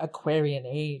whole like Aquarian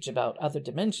age about other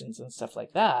dimensions and stuff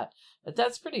like that. But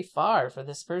that's pretty far for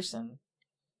this person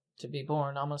to be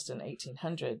born almost in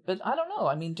 1800. But I don't know.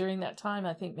 I mean, during that time,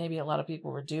 I think maybe a lot of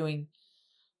people were doing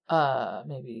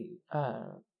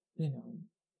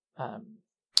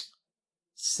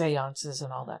seances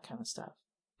and all that kind of stuff.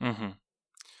 Mm-hmm.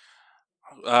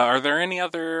 Are there any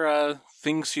other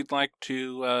things you'd like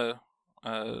to,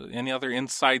 any other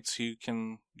insights you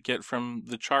can get from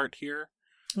the chart here?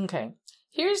 Okay.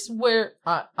 Here's where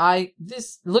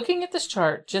looking at this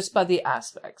chart just by the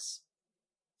aspects,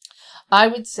 I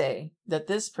would say that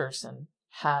this person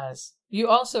has, you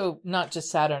also, not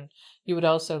just Saturn, you would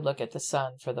also look at the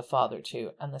sun for the father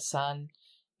too. And the sun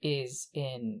is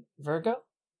in Virgo.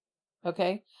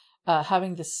 Okay.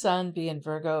 Having the sun be in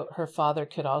Virgo, her father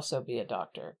could also be a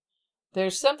doctor.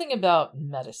 There's something about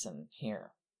medicine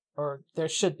here, or there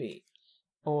should be,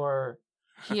 or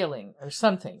healing or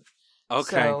something.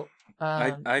 Okay. So,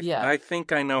 I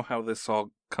think I know how this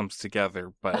all comes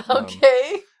together, but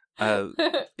okay.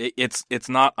 It's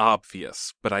not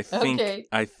obvious, but I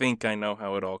think I know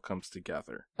how it all comes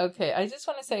together. Okay, I just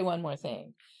want to say one more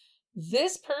thing.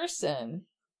 This person,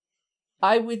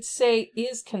 I would say,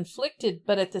 is conflicted,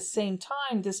 but at the same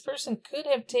time, this person could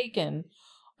have taken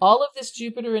all of this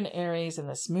Jupiter in Aries and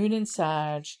this Moon in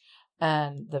Sag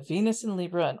and the Venus in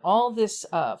Libra and all this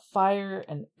fire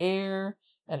and air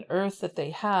and earth that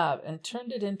they have and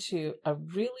turned it into a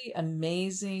really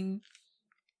amazing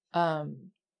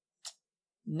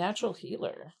natural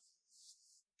healer.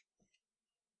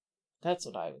 That's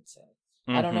what I would say.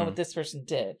 Mm-hmm. I don't know what this person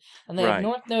did. And they have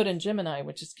North Node and Gemini,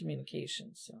 which is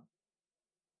communication. So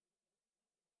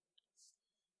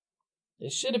they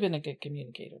should have been a good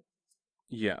communicator.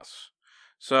 Yes.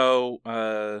 So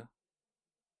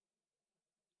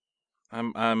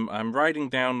I'm writing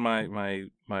down my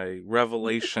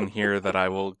revelation here that I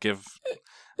will give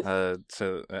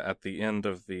to at the end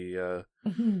of the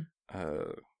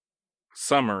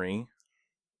summary.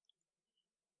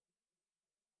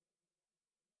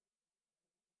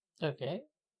 Okay.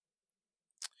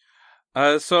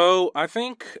 So I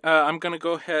think I'm going to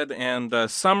go ahead and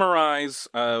summarize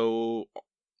all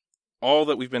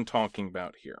that we've been talking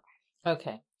about here.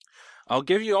 Okay. I'll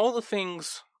give you all the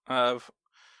things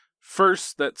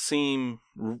first that seem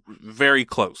very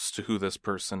close to who this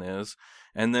person is,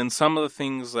 and then some of the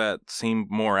things that seem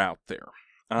more out there.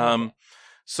 Okay.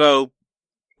 So,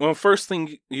 well, first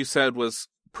thing you said was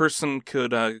person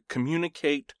could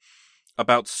communicate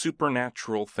about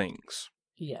supernatural things.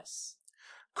 Yes.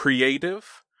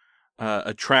 Creative,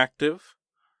 attractive,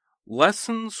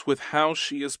 lessons with how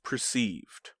she is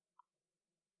perceived.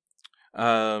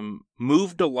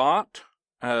 Moved a lot,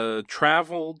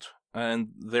 traveled, and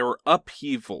there were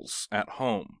upheavals at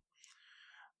home.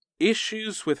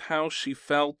 Issues with how she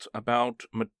felt about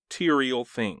material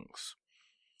things.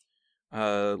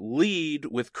 Lead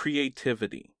with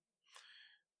creativity.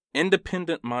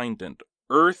 Independent-minded,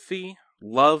 earthy,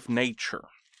 love nature.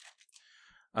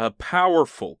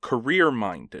 Powerful,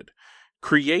 career-minded,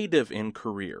 creative in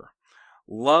career.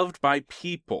 Loved by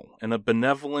people in a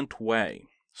benevolent way.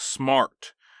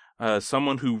 Smart,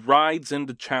 someone who rides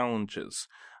into challenges.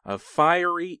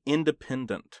 Fiery,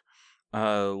 independent.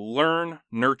 Learn,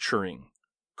 nurturing.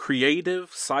 Creative,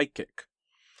 psychic.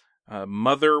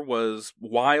 Mother was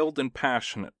wild and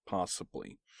passionate,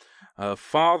 possibly.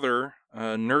 Father,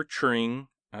 nurturing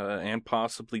and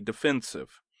possibly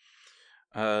defensive.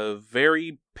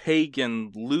 Very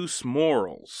pagan, loose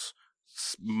morals,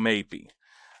 maybe.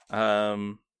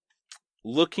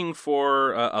 Looking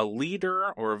for a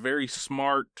leader or a very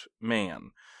smart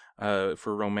man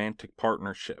for romantic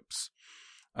partnerships.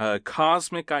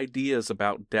 Cosmic ideas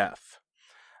about death.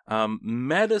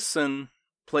 Medicine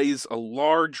plays a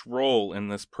large role in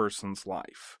this person's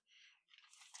life.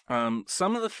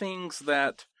 Some of the things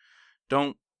that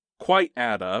don't quite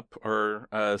add up are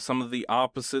some of the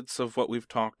opposites of what we've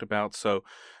talked about. So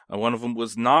one of them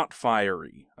was not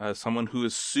fiery, someone who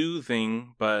is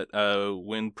soothing, but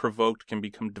when provoked can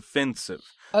become defensive.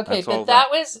 Okay, but that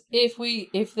was,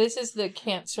 if this is the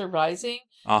Cancer rising,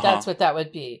 that's what that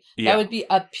would be. Yeah. That would be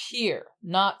appear,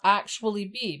 not actually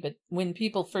be, but when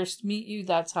people first meet you,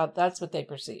 that's what they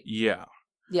perceive. Yeah.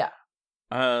 Yeah.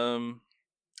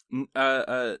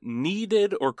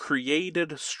 Needed or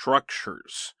created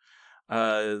structures.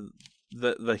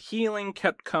 The healing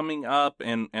kept coming up,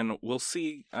 and we'll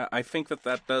see. I think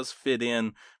that does fit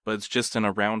in, but it's just in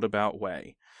a roundabout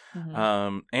way.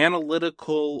 Mm-hmm.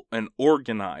 Analytical and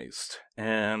organized,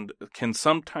 and can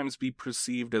sometimes be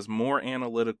perceived as more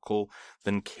analytical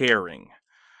than caring.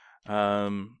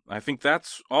 I think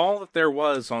that's all that there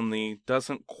was on the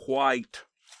doesn't quite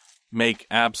make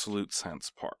absolute sense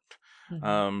part.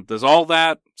 Mm-hmm. Does all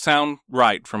that sound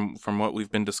right from what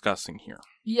we've been discussing here?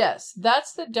 Yes,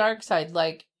 that's the dark side.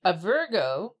 Like a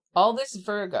Virgo, all this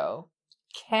Virgo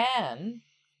can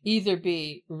either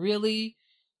be really,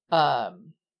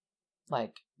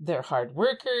 like they're hard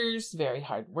workers, very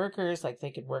hard workers. Like they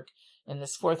could work in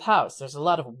this fourth house. There's a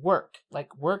lot of work,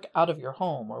 like work out of your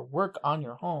home or work on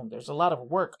your home. There's a lot of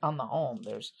work on the home.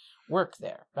 There's work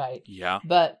there, right? Yeah.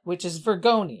 But which is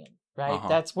Virgonian, right? Uh-huh.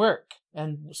 That's work,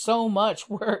 and so much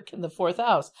work in the fourth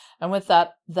house. And with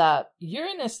that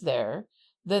Uranus there,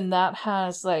 then that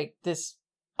has like this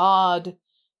odd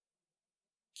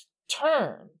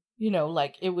turn,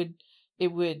 like it would,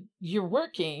 you're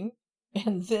working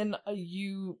and then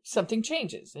something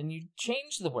changes and you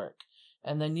change the work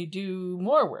and then you do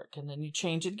more work and then you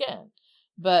change it again.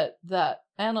 But that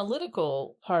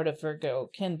analytical part of Virgo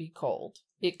can be cold.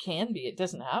 It can be, it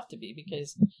doesn't have to be,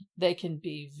 because they can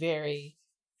be very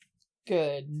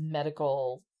good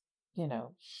medical,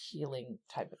 healing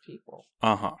type of people.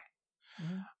 Uh-huh.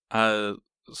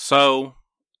 So,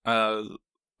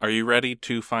 are you ready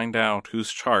to find out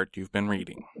whose chart you've been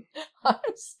reading? I'm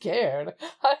scared.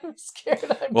 I'm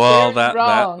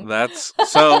wrong. That's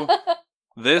so.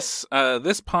 This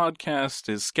podcast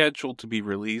is scheduled to be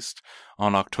released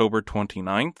on October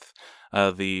 29th,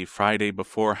 the Friday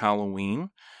before Halloween,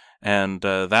 And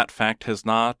that fact has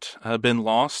not been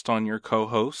lost on your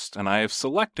co-host, and I have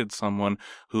selected someone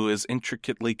who is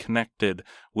intricately connected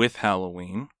with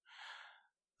Halloween.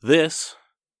 This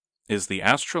is the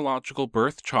astrological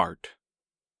birth chart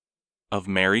of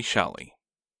Mary Shelley.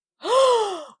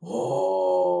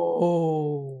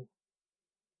 Oh.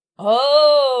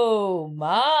 Oh,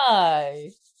 my.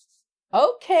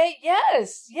 Okay,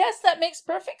 yes, that makes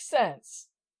perfect sense.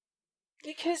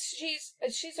 Because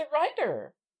she's a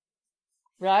writer,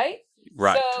 right?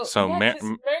 Right. So yeah,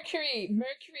 Mercury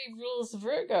rules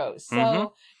Virgo.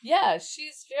 So yeah,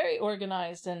 she's very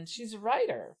organized and she's a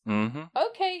writer. Mm-hmm.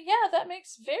 Okay, yeah, that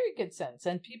makes very good sense.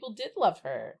 And people did love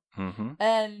her. Mm-hmm.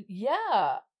 And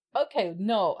yeah, okay,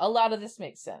 no, a lot of this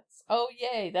makes sense. Oh,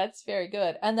 yay, that's very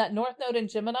good. And that North Node in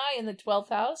Gemini in the 12th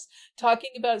house,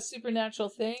 talking about supernatural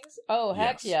things. Oh,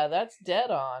 heck yes. Yeah, that's dead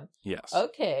on. Yes.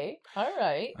 Okay, all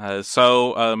right.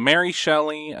 So Mary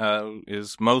Shelley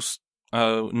is most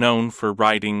known for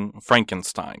writing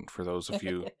Frankenstein, for those of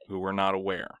you who were not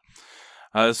aware.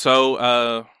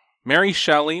 So Mary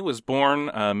Shelley was born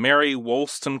Mary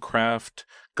Wollstonecraft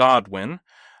Godwin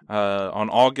on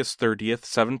August 30th,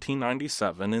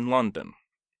 1797 in London.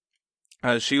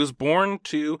 She was born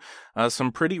to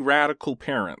some pretty radical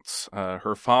parents.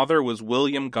 Her father was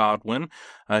William Godwin.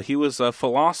 He was a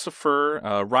philosopher,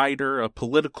 a writer, a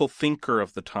political thinker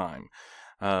of the time.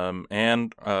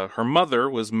 And her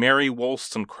mother was Mary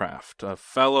Wollstonecraft, a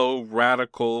fellow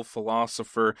radical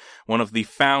philosopher, one of the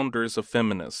founders of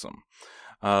feminism.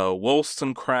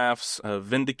 Wollstonecraft's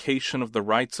Vindication of the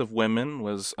Rights of Women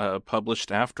was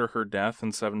published after her death in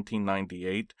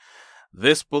 1798.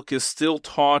 This book is still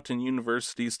taught in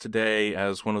universities today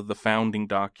as one of the founding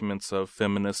documents of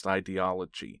feminist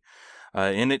ideology.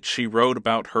 In it, she wrote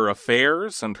about her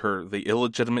affairs and the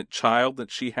illegitimate child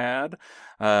that she had,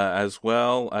 as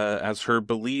well as her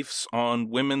beliefs on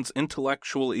women's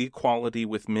intellectual equality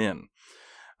with men.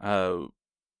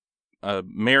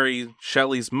 Mary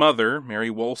Shelley's mother, Mary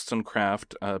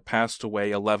Wollstonecraft, passed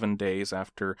away 11 days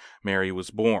after Mary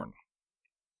was born.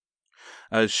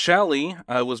 Shelley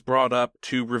was brought up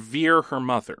to revere her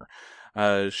mother.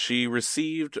 She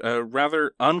received a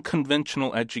rather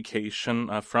unconventional education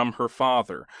from her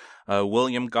father,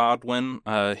 William Godwin.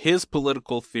 His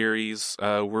political theories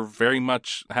were very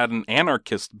much had an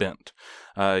anarchist bent.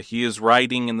 He is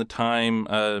writing in the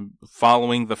time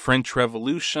following the French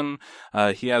Revolution.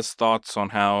 He has thoughts on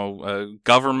how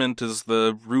government is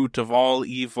the root of all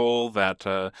evil,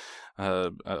 that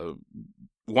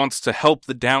wants to help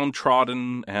the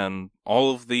downtrodden, and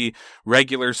all of the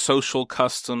regular social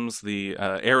customs, the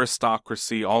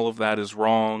aristocracy, all of that is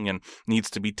wrong and needs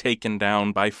to be taken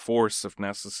down by force if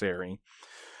necessary.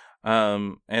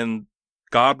 And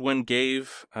Godwin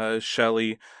gave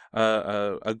Shelley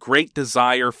a great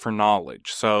desire for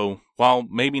knowledge. So while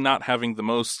maybe not having the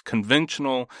most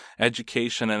conventional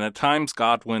education, and at times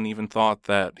Godwin even thought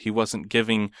that he wasn't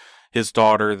giving his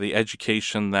daughter the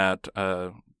education that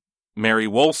Mary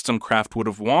Wollstonecraft would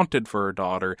have wanted for her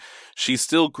daughter, she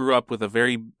still grew up with a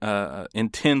very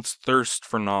intense thirst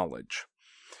for knowledge.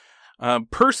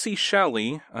 Percy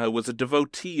Shelley was a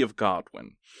devotee of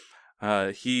Godwin.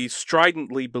 He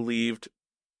stridently believed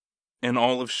in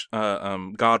all of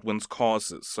Godwin's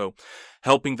causes, so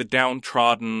helping the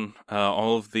downtrodden,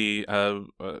 all of the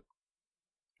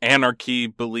anarchy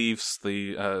beliefs,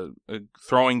 the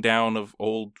throwing down of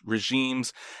old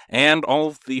regimes, and all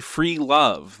of the free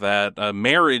love that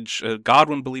marriage,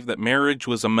 Godwin believed that marriage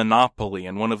was a monopoly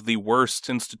and one of the worst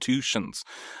institutions.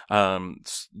 All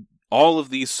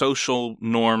of these social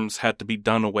norms had to be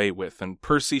done away with, and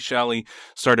Percy Shelley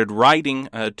started writing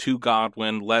to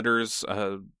Godwin letters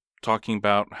talking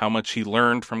about how much he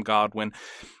learned from Godwin.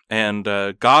 And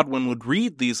Godwin would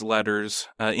read these letters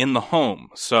in the home.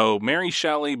 So Mary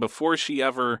Shelley, before she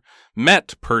ever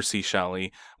met Percy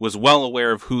Shelley, was well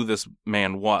aware of who this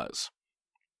man was.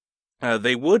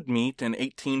 They would meet in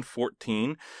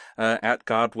 1814 at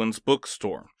Godwin's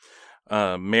bookstore.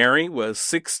 Mary was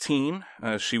 16.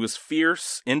 She was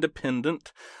fierce,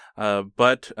 independent,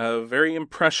 but very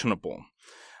impressionable.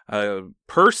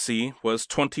 Percy was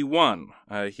 21.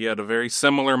 He had a very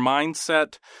similar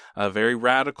mindset, very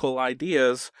radical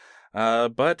ideas,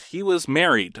 but he was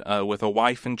married with a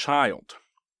wife and child.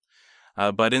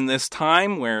 But in this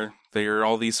time where there are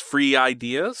all these free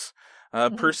ideas,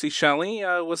 Percy Shelley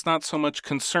was not so much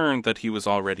concerned that he was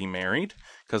already married,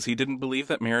 because he didn't believe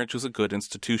that marriage was a good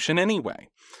institution anyway.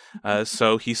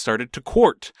 So he started to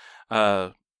court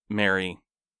Mary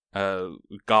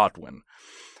Godwin.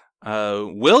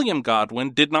 William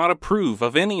Godwin did not approve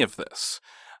of any of this.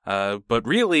 But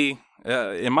really,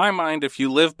 In my mind, if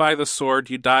you live by the sword,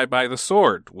 you die by the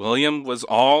sword. William was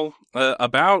all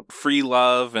about free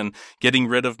love and getting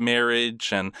rid of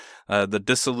marriage and the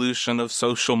dissolution of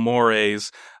social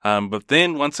mores. But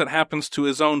then once it happens to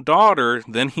his own daughter,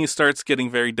 then he starts getting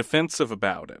very defensive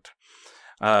about it.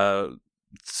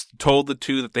 Told the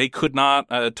two that they could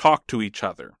not talk to each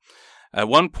other. At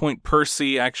one point,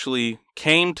 Percy actually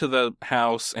came to the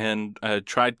house and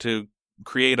tried to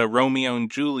create a Romeo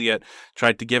and Juliet,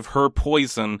 tried to give her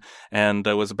poison, and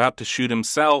was about to shoot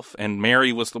himself, and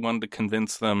Mary was the one to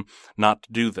convince them not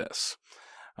to do this.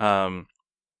 After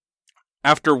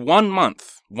 1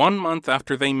 month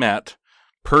after they met,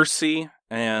 Percy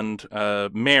and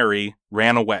Mary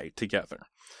ran away together.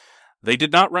 They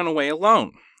did not run away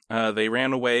alone. They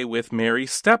ran away with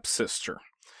Mary's stepsister.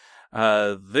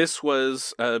 This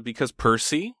was because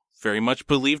Percy very much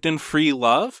believed in free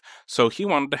love, so he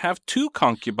wanted to have 2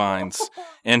 concubines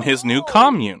in his new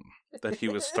commune that he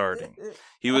was starting.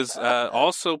 He was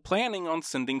also planning on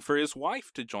sending for his wife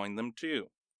to join them too.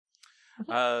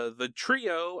 The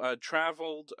trio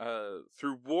traveled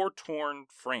through war-torn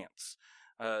France.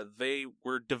 They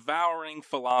were devouring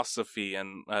philosophy,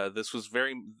 and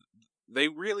they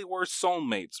really were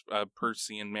soulmates,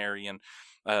 Percy and Mary, and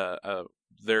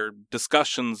their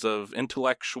discussions of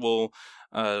intellectual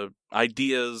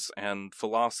ideas and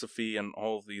philosophy and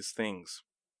all of these things.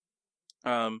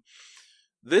 One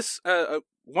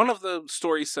of the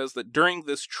stories says that during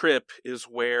this trip is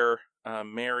where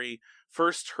Mary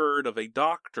first heard of a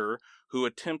doctor who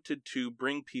attempted to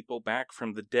bring people back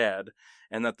from the dead,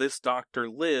 and that this doctor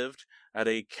lived at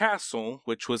a castle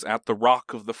which was at the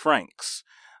Rock of the Franks.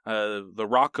 The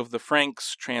Rock of the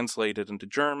Franks, translated into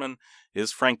German,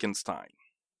 is Frankenstein.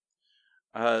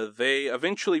 They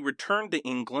eventually returned to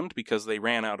England because they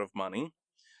ran out of money.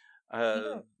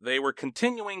 They were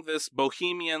continuing this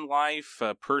bohemian life.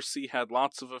 Percy had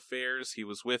lots of affairs. He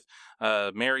was with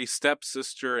Mary's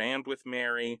stepsister and with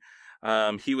Mary.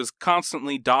 He was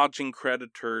constantly dodging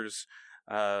creditors.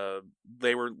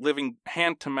 They were living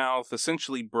hand to mouth,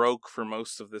 essentially broke for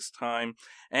most of this time.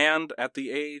 And at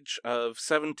the age of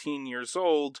 17 years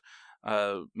old,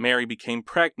 Mary became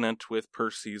pregnant with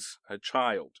Percy's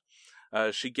child.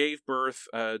 She gave birth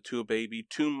to a baby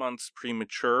 2 months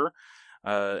premature,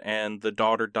 and the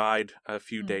daughter died a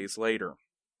few days later.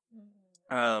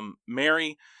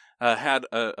 Mary had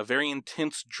a very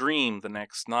intense dream the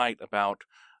next night about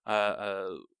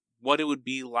what it would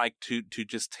be like to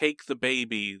just take the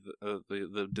baby,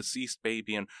 the deceased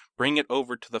baby, and bring it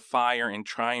over to the fire and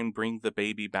try and bring the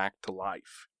baby back to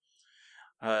life.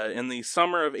 In the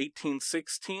summer of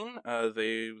 1816,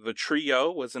 the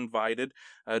trio was invited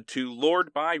to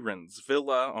Lord Byron's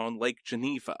villa on Lake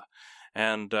Geneva.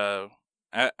 And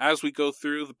as we go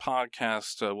through the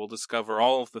podcast, we'll discover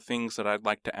all of the things that I'd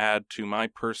like to add to my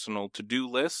personal to-do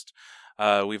list.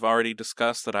 We've already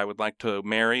discussed that I would like to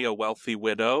marry a wealthy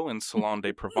widow in Salon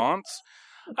de Provence.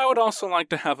 I would also like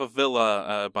to have a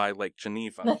villa by Lake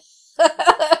Geneva.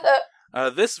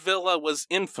 This villa was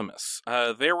infamous.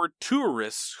 There were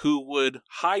tourists who would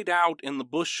hide out in the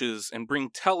bushes and bring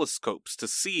telescopes to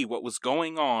see what was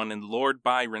going on in Lord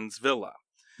Byron's villa.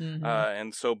 Mm-hmm.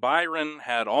 And so Byron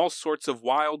had all sorts of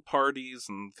wild parties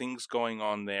and things going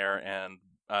on there, and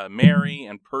Mary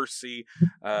and Percy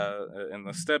and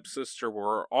the stepsister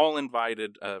were all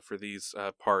invited for these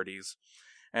parties.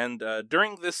 And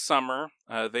during this summer,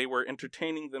 they were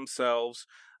entertaining themselves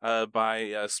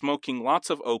by smoking lots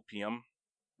of opium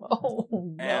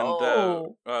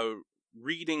and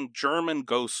reading German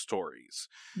ghost stories.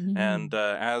 Mm. And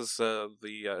as the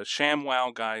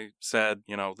ShamWow guy said,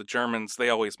 the Germans, they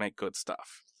always make good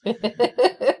stuff.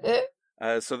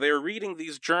 So they were reading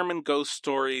these German ghost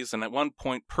stories, and at one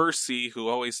point Percy, who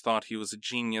always thought he was a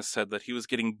genius, said that he was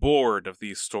getting bored of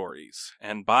these stories.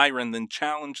 And Byron then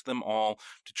challenged them all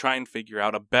to try and figure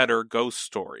out a better ghost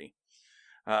story.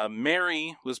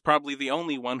 Mary was probably the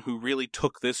only one who really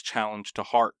took this challenge to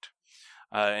heart.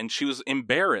 And she was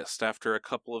embarrassed after a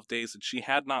couple of days that she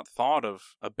had not thought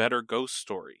of a better ghost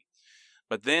story.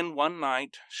 But then one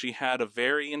night, she had a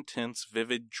very intense,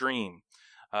 vivid dream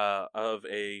of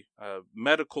a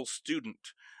medical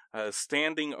student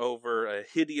standing over a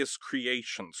hideous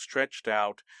creation stretched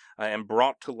out and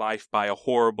brought to life by a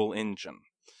horrible engine.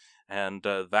 And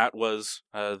that was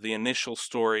the initial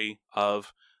story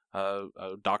of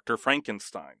Dr.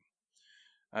 Frankenstein.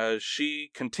 She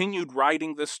continued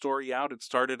writing this story out. It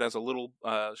started as a little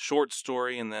short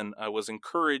story and then was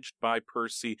encouraged by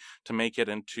Percy to make it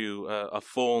into a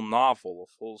full novel,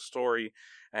 a full story,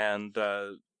 and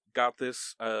got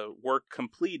this work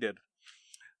completed.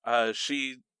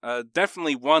 She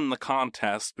definitely won the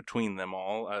contest between them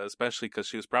all, especially because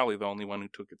she was probably the only one who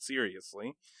took it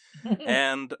seriously.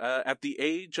 And at the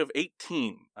age of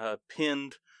 18,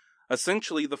 penned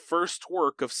essentially the first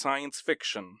work of science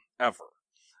fiction ever.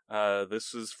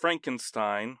 This is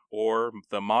Frankenstein, or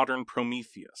the modern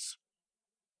Prometheus.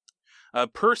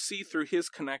 Percy, through his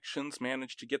connections,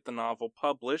 managed to get the novel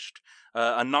published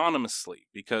anonymously,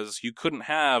 because you couldn't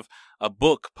have a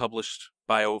book published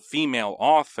by a female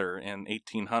author in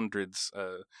 1800s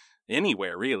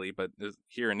anywhere, really, but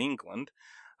here in England.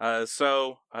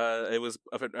 So it was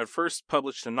at first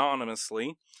published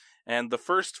anonymously, and the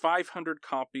first 500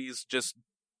 copies just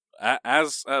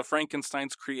as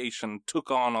Frankenstein's creation took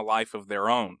on a life of their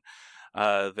own.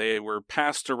 They were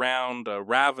passed around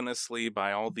ravenously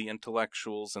by all the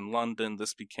intellectuals in London.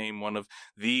 This became one of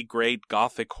the great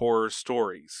Gothic horror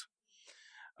stories.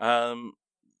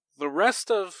 The rest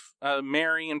of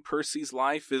Mary and Percy's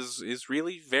life is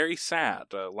really very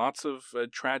sad. Lots of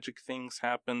tragic things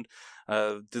happened.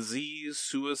 Disease,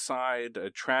 suicide,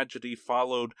 tragedy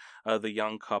followed the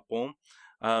young couple.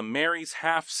 Mary's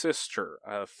half-sister,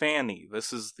 Fanny.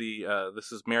 This is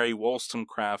Mary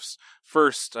Wollstonecraft's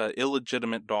first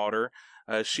illegitimate daughter.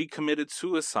 She committed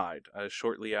suicide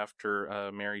shortly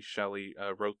after Mary Shelley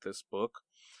wrote this book.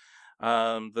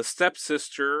 The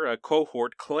stepsister,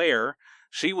 cohort, Claire,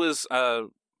 she was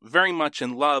very much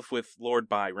in love with Lord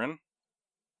Byron,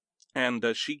 and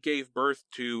she gave birth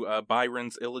to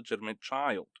Byron's illegitimate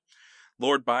child.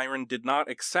 Lord Byron did not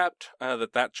accept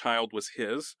that child was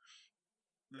his.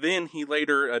 Then he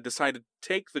later decided to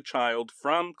take the child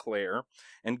from Claire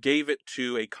and gave it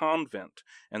to a convent,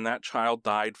 and that child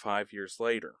died 5 years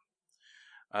later.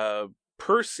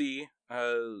 Percy's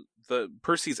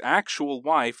actual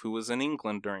wife, who was in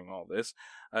England during all this,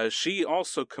 she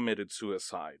also committed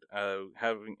suicide,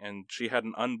 and she had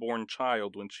an unborn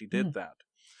child when she did that.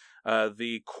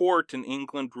 The court in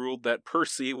England ruled that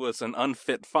Percy was an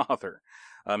unfit father.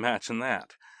 Imagine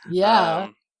that.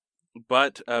 Yeah.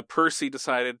 But Percy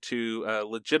decided to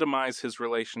legitimize his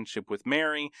relationship with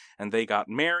Mary, and they got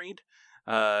married.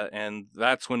 And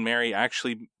that's when Mary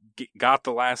actually got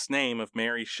the last name of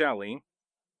Mary Shelley.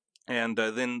 And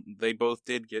then they both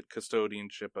did get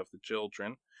custodianship of the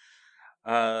children.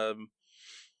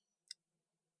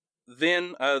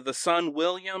 Then the son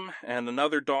William and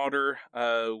another daughter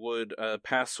would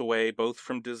pass away, both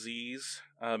from disease.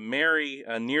 Mary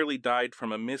nearly died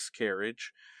from a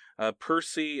miscarriage.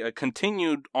 Percy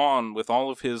continued on with all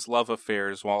of his love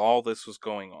affairs while all this was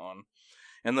going on.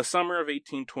 In the summer of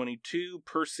 1822,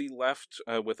 Percy left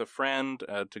with a friend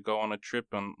to go on a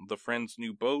trip on the friend's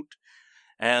new boat,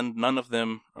 and none of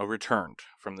them returned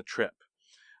from the trip.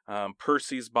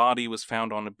 Percy's body was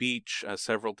found on a beach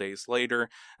several days later,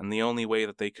 and the only way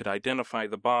that they could identify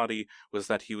the body was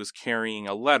that he was carrying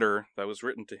a letter that was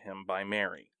written to him by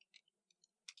Mary.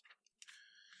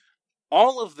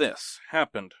 All of this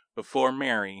happened before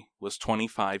Mary was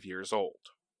 25 years old.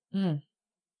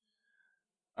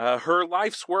 Her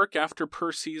life's work after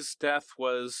Percy's death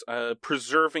was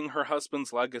preserving her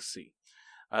husband's legacy.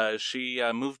 She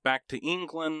moved back to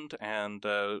England and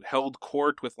held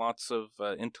court with lots of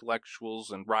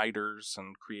intellectuals and writers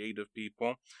and creative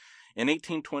people. In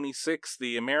 1826,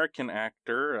 the American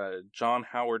actor John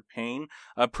Howard Payne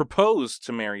proposed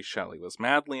to Mary Shelley, was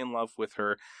madly in love with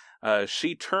her.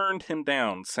 She turned him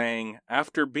down, saying,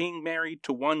 "After being married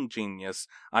to one genius,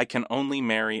 I can only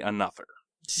marry another."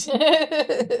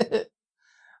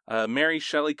 Mary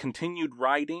Shelley continued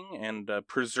writing and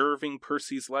preserving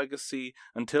Percy's legacy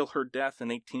until her death in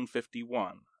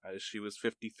 1851, as she was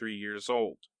 53 years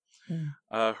old.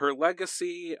 Her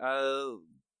legacy,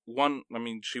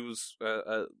 she was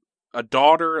a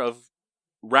daughter of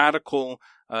radical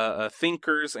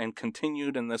thinkers and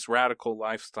continued in this radical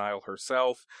lifestyle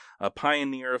herself, a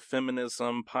pioneer of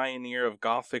feminism, pioneer of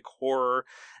Gothic horror,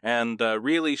 and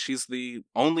really she's the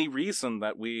only reason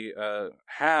that we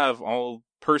have all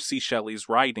Percy Shelley's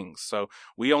writings. So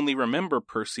we only remember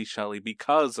Percy Shelley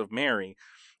because of Mary.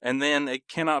 And then it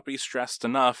cannot be stressed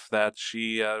enough that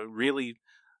she really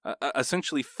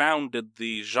essentially founded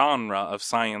the genre of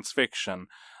science fiction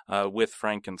with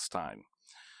Frankenstein.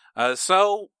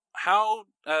 So how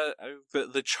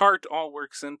the chart all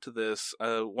works into this,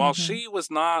 while she was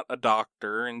not a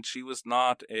doctor and she was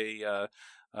not a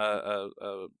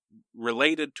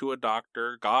related to a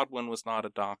doctor, Godwin was not a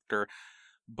doctor,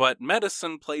 but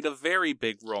medicine played a very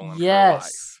big role in her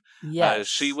life. Yes.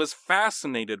 She was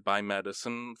fascinated by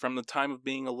medicine from the time of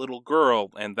being a little girl,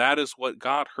 and that is what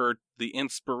got her the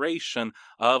inspiration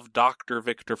of Dr.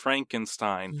 Victor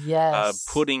Frankenstein,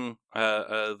 putting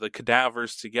the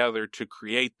cadavers together to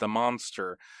create the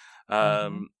monster.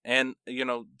 And,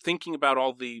 thinking about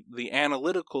all the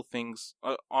analytical things,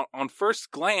 on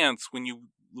first glance, when you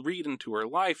read into her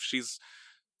life, she's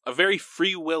a very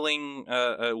free-willing,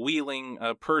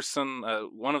 person.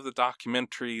 One of the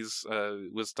documentaries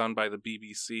was done by the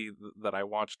BBC that I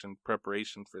watched in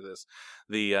preparation for this.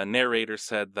 The narrator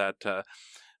said that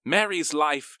Mary's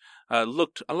life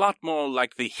looked a lot more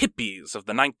like the hippies of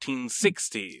the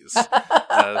 1960s.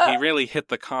 He really hit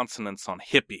the consonants on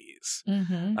hippies.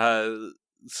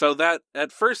 So that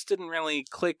at first didn't really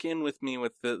click in with me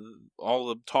with all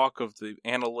the talk of the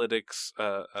analytics.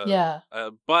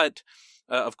 But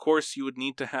of course, you would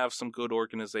need to have some good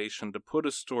organization to put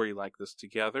a story like this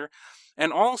together.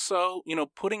 And also,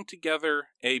 putting together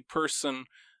a person,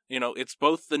 it's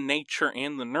both the nature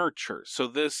and the nurture. So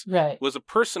this was a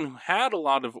person who had a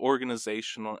lot of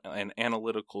organizational and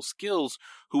analytical skills,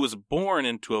 who was born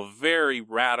into a very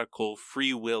radical,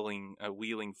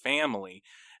 free-wheeling family.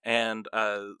 And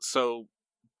so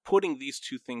putting these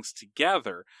two things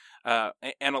together,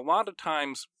 and a lot of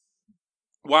times,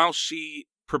 while she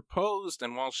proposed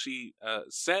and while she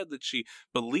said that she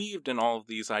believed in all of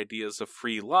these ideas of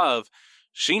free love,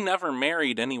 she never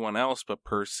married anyone else but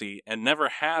Percy and never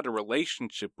had a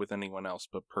relationship with anyone else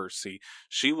but Percy.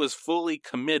 She was fully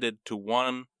committed to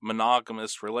one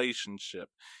monogamous relationship,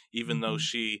 even though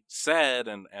she said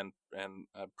and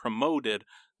promoted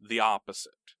the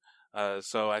opposite.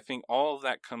 So I think all of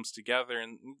that comes together,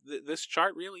 and this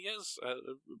chart really is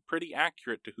pretty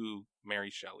accurate to who Mary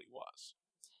Shelley was.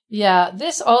 Yeah,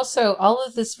 all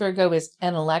of this Virgo is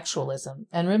intellectualism.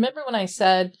 And remember when I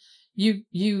said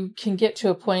you can get to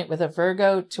a point with a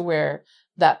Virgo to where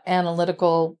that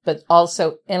analytical but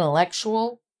also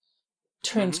intellectual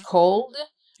turns cold,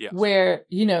 where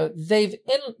they've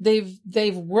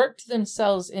worked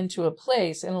themselves into a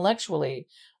place intellectually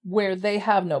where they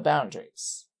have no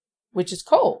boundaries, which is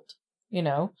cold. You're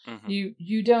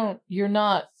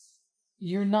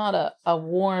not a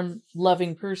warm,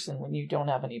 loving person when you don't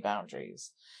have any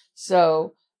boundaries.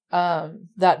 So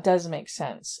that does make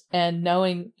sense. And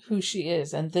knowing who she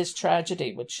is and this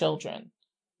tragedy with children,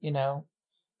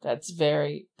 that's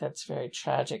very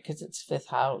tragic because it's fifth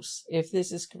house. If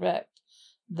this is correct,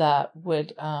 that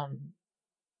would, there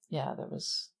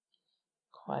was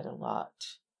quite a lot.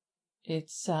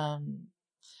 It's,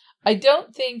 I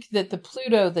don't think that the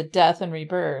Pluto, the death and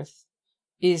rebirth,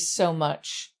 is so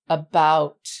much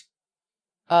about,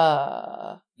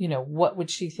 what would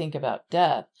she think about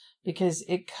death? Because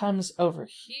it comes over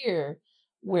here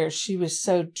where she was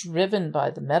so driven by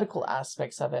the medical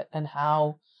aspects of it and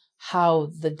how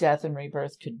the death and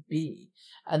rebirth could be.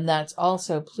 And that's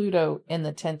also Pluto in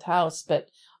the 10th house, but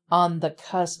on the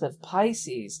cusp of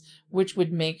Pisces, which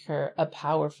would make her a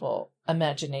powerful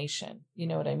imagination. You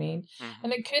know what I mean?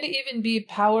 And it could even be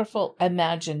powerful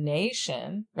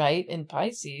imagination, right, in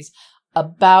Pisces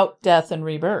about death and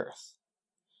rebirth.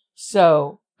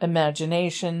 So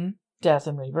imagination, death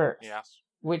and rebirth,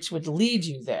 which would lead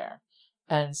you there.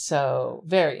 And so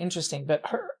very interesting. But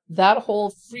that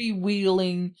whole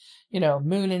freewheeling,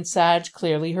 Moon and Sag,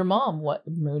 clearly her mom,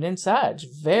 Moon and Sag,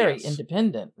 very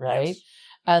independent, right? Yes.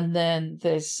 And then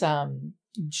this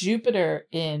Jupiter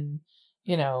in,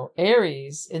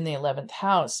 Aries in the 11th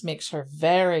house makes her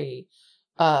very,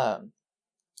 it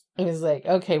was like,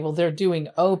 okay, well, they're doing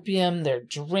opium, they're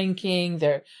drinking,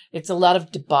 it's a lot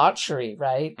of debauchery,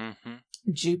 right?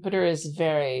 Jupiter is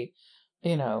very,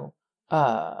 Jupiter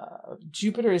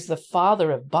is the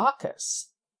father of Bacchus,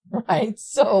 right?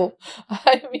 So,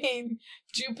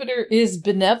 Jupiter is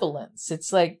benevolence.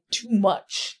 It's like too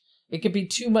much. It could be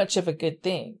too much of a good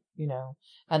thing,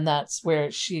 and that's where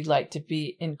she liked to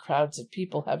be in crowds of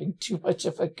people having too much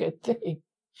of a good thing.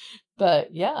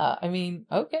 But yeah,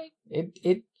 okay,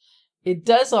 it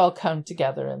does all come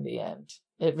together in the end.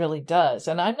 It really does.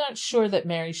 And I'm not sure that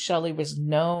Mary Shelley was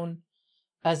known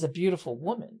as a beautiful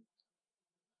woman.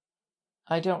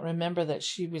 I don't remember that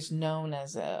she was known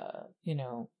as a,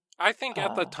 I think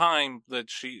at the time that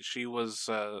she was,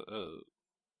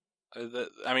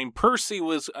 Percy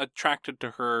was attracted to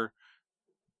her,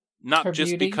 not her just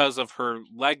beauty? because of her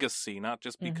legacy, not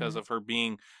just because of her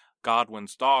being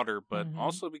Godwin's daughter, but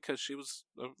also because she was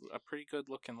a pretty good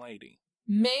looking lady.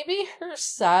 Maybe her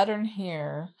Saturn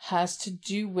here has to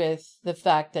do with the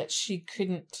fact that she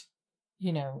couldn't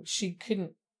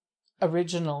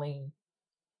originally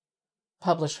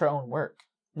publish her own work.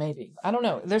 Maybe. I don't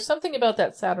know. There's something about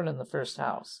that Saturn in the first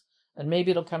house, and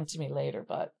maybe it'll come to me later,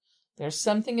 but there's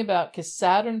something about, because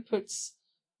Saturn puts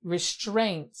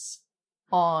restraints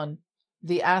on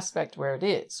the aspect where it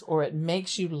is, or it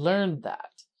makes you learn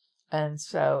that. And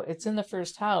so it's in the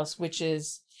first house, which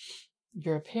is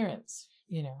your appearance.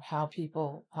 how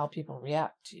people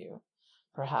react to you.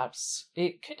 Perhaps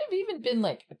it could have even been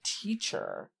like a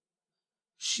teacher.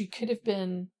 She could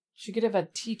have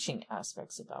had teaching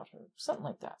aspects about her, something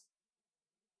like that.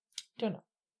 Don't know.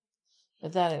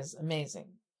 But that is amazing.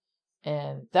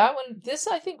 And this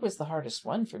I think was the hardest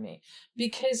one for me,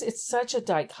 because it's such a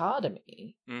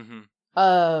dichotomy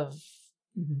of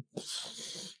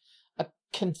a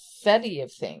confetti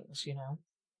of things,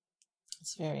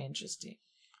 It's very interesting.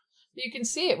 But you can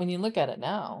see it when you look at it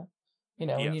now,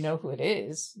 when you know who it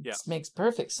is. It makes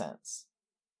perfect sense.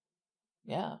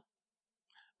 Yeah.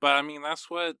 But I mean, that's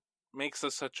what makes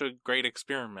this such a great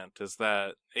experiment, is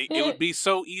that it would be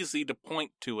so easy to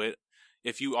point to it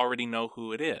if you already know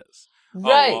who it is.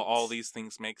 Right. Oh, well, all these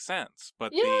things make sense.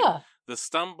 But the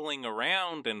stumbling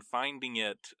around and finding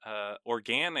it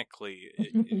organically,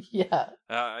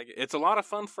 it's a lot of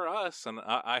fun for us, and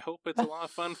I hope it's a lot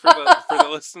of fun for the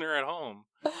listener at home.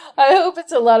 I hope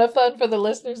it's a lot of fun for the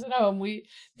listeners at home.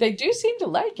 They do seem to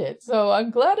like it, so I'm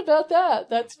glad about that.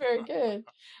 That's very good.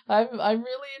 I'm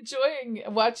really enjoying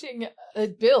watching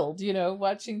it build.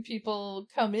 Watching people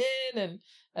come in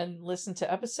and listen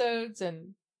to episodes,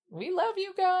 and we love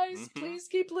you guys. Please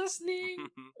keep listening.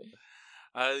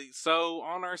 So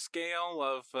on our scale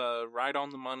of right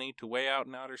on the money to way out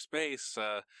in outer space,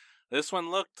 this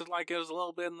one looked like it was a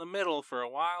little bit in the middle for a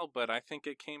while, but I think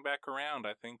it came back around.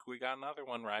 I think we got another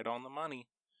one right on the money.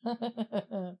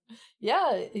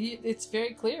 Yeah, it's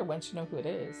very clear once you know who it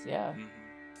is. Yeah.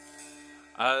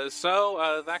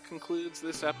 So that concludes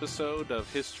this episode of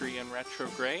History in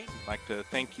Retrograde. I'd like to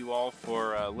thank you all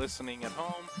for listening at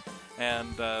home.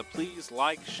 And please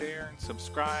like, share, and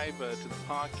subscribe to the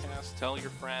podcast. Tell your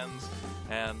friends.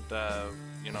 And,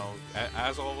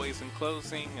 as always in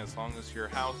closing, as long as your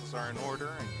houses are in order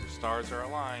and your stars are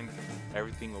aligned,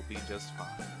 everything will be just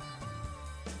fine.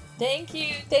 Thank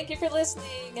you. Thank you for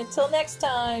listening. Until next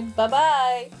time.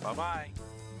 Bye-bye. Bye-bye.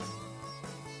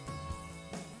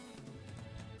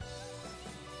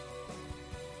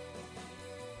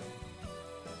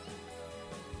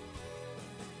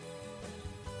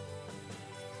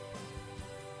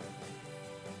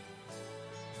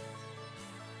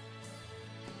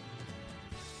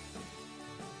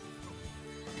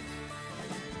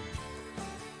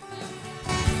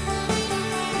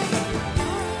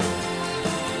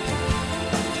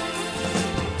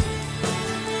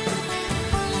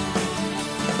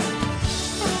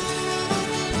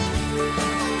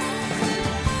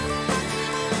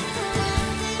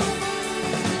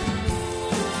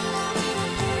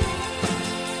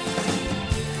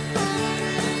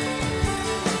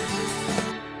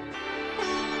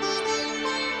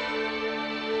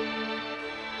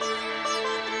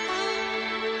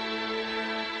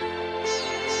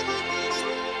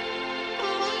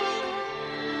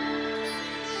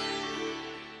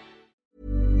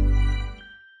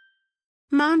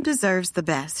 Mom deserves the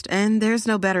best, and there's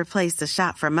no better place to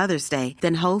shop for Mother's Day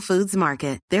than Whole Foods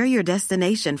Market. They're your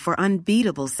destination for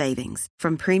unbeatable savings,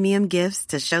 from premium gifts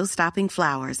to show-stopping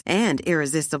flowers and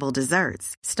irresistible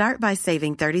desserts. Start by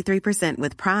saving 33%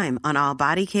 with Prime on all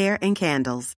body care and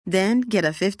candles. Then get a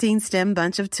 15-stem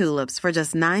bunch of tulips for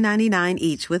just $9.99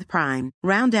 each with Prime.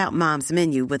 Round out Mom's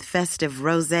menu with festive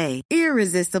rosé,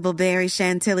 irresistible berry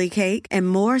chantilly cake, and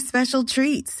more special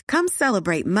treats. Come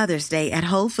celebrate Mother's Day at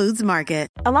Whole Foods Market.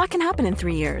 A lot can happen in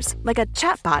 3 years, like a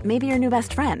chatbot may be your new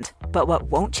best friend. But what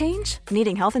won't change?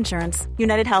 Needing health insurance.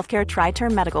 United Healthcare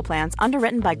Tri-Term Medical Plans,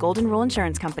 underwritten by Golden Rule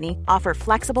Insurance Company, offer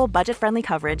flexible, budget-friendly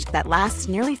coverage that lasts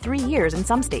nearly 3 years in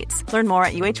some states. Learn more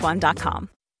at UH1.com.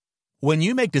 When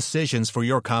you make decisions for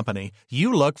your company,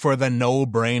 you look for the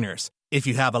no-brainers. If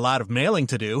you have a lot of mailing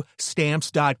to do,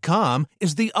 Stamps.com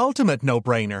is the ultimate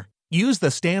no-brainer. Use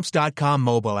the Stamps.com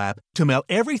mobile app to mail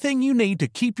everything you need to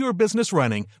keep your business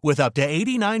running with up to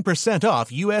 89%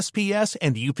 off USPS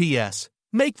and UPS.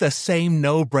 Make the same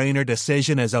no-brainer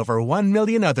decision as over 1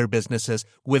 million other businesses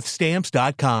with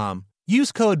Stamps.com.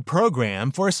 Use code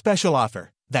PROGRAM for a special offer.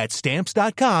 That's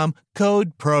Stamps.com,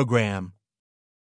 code PROGRAM.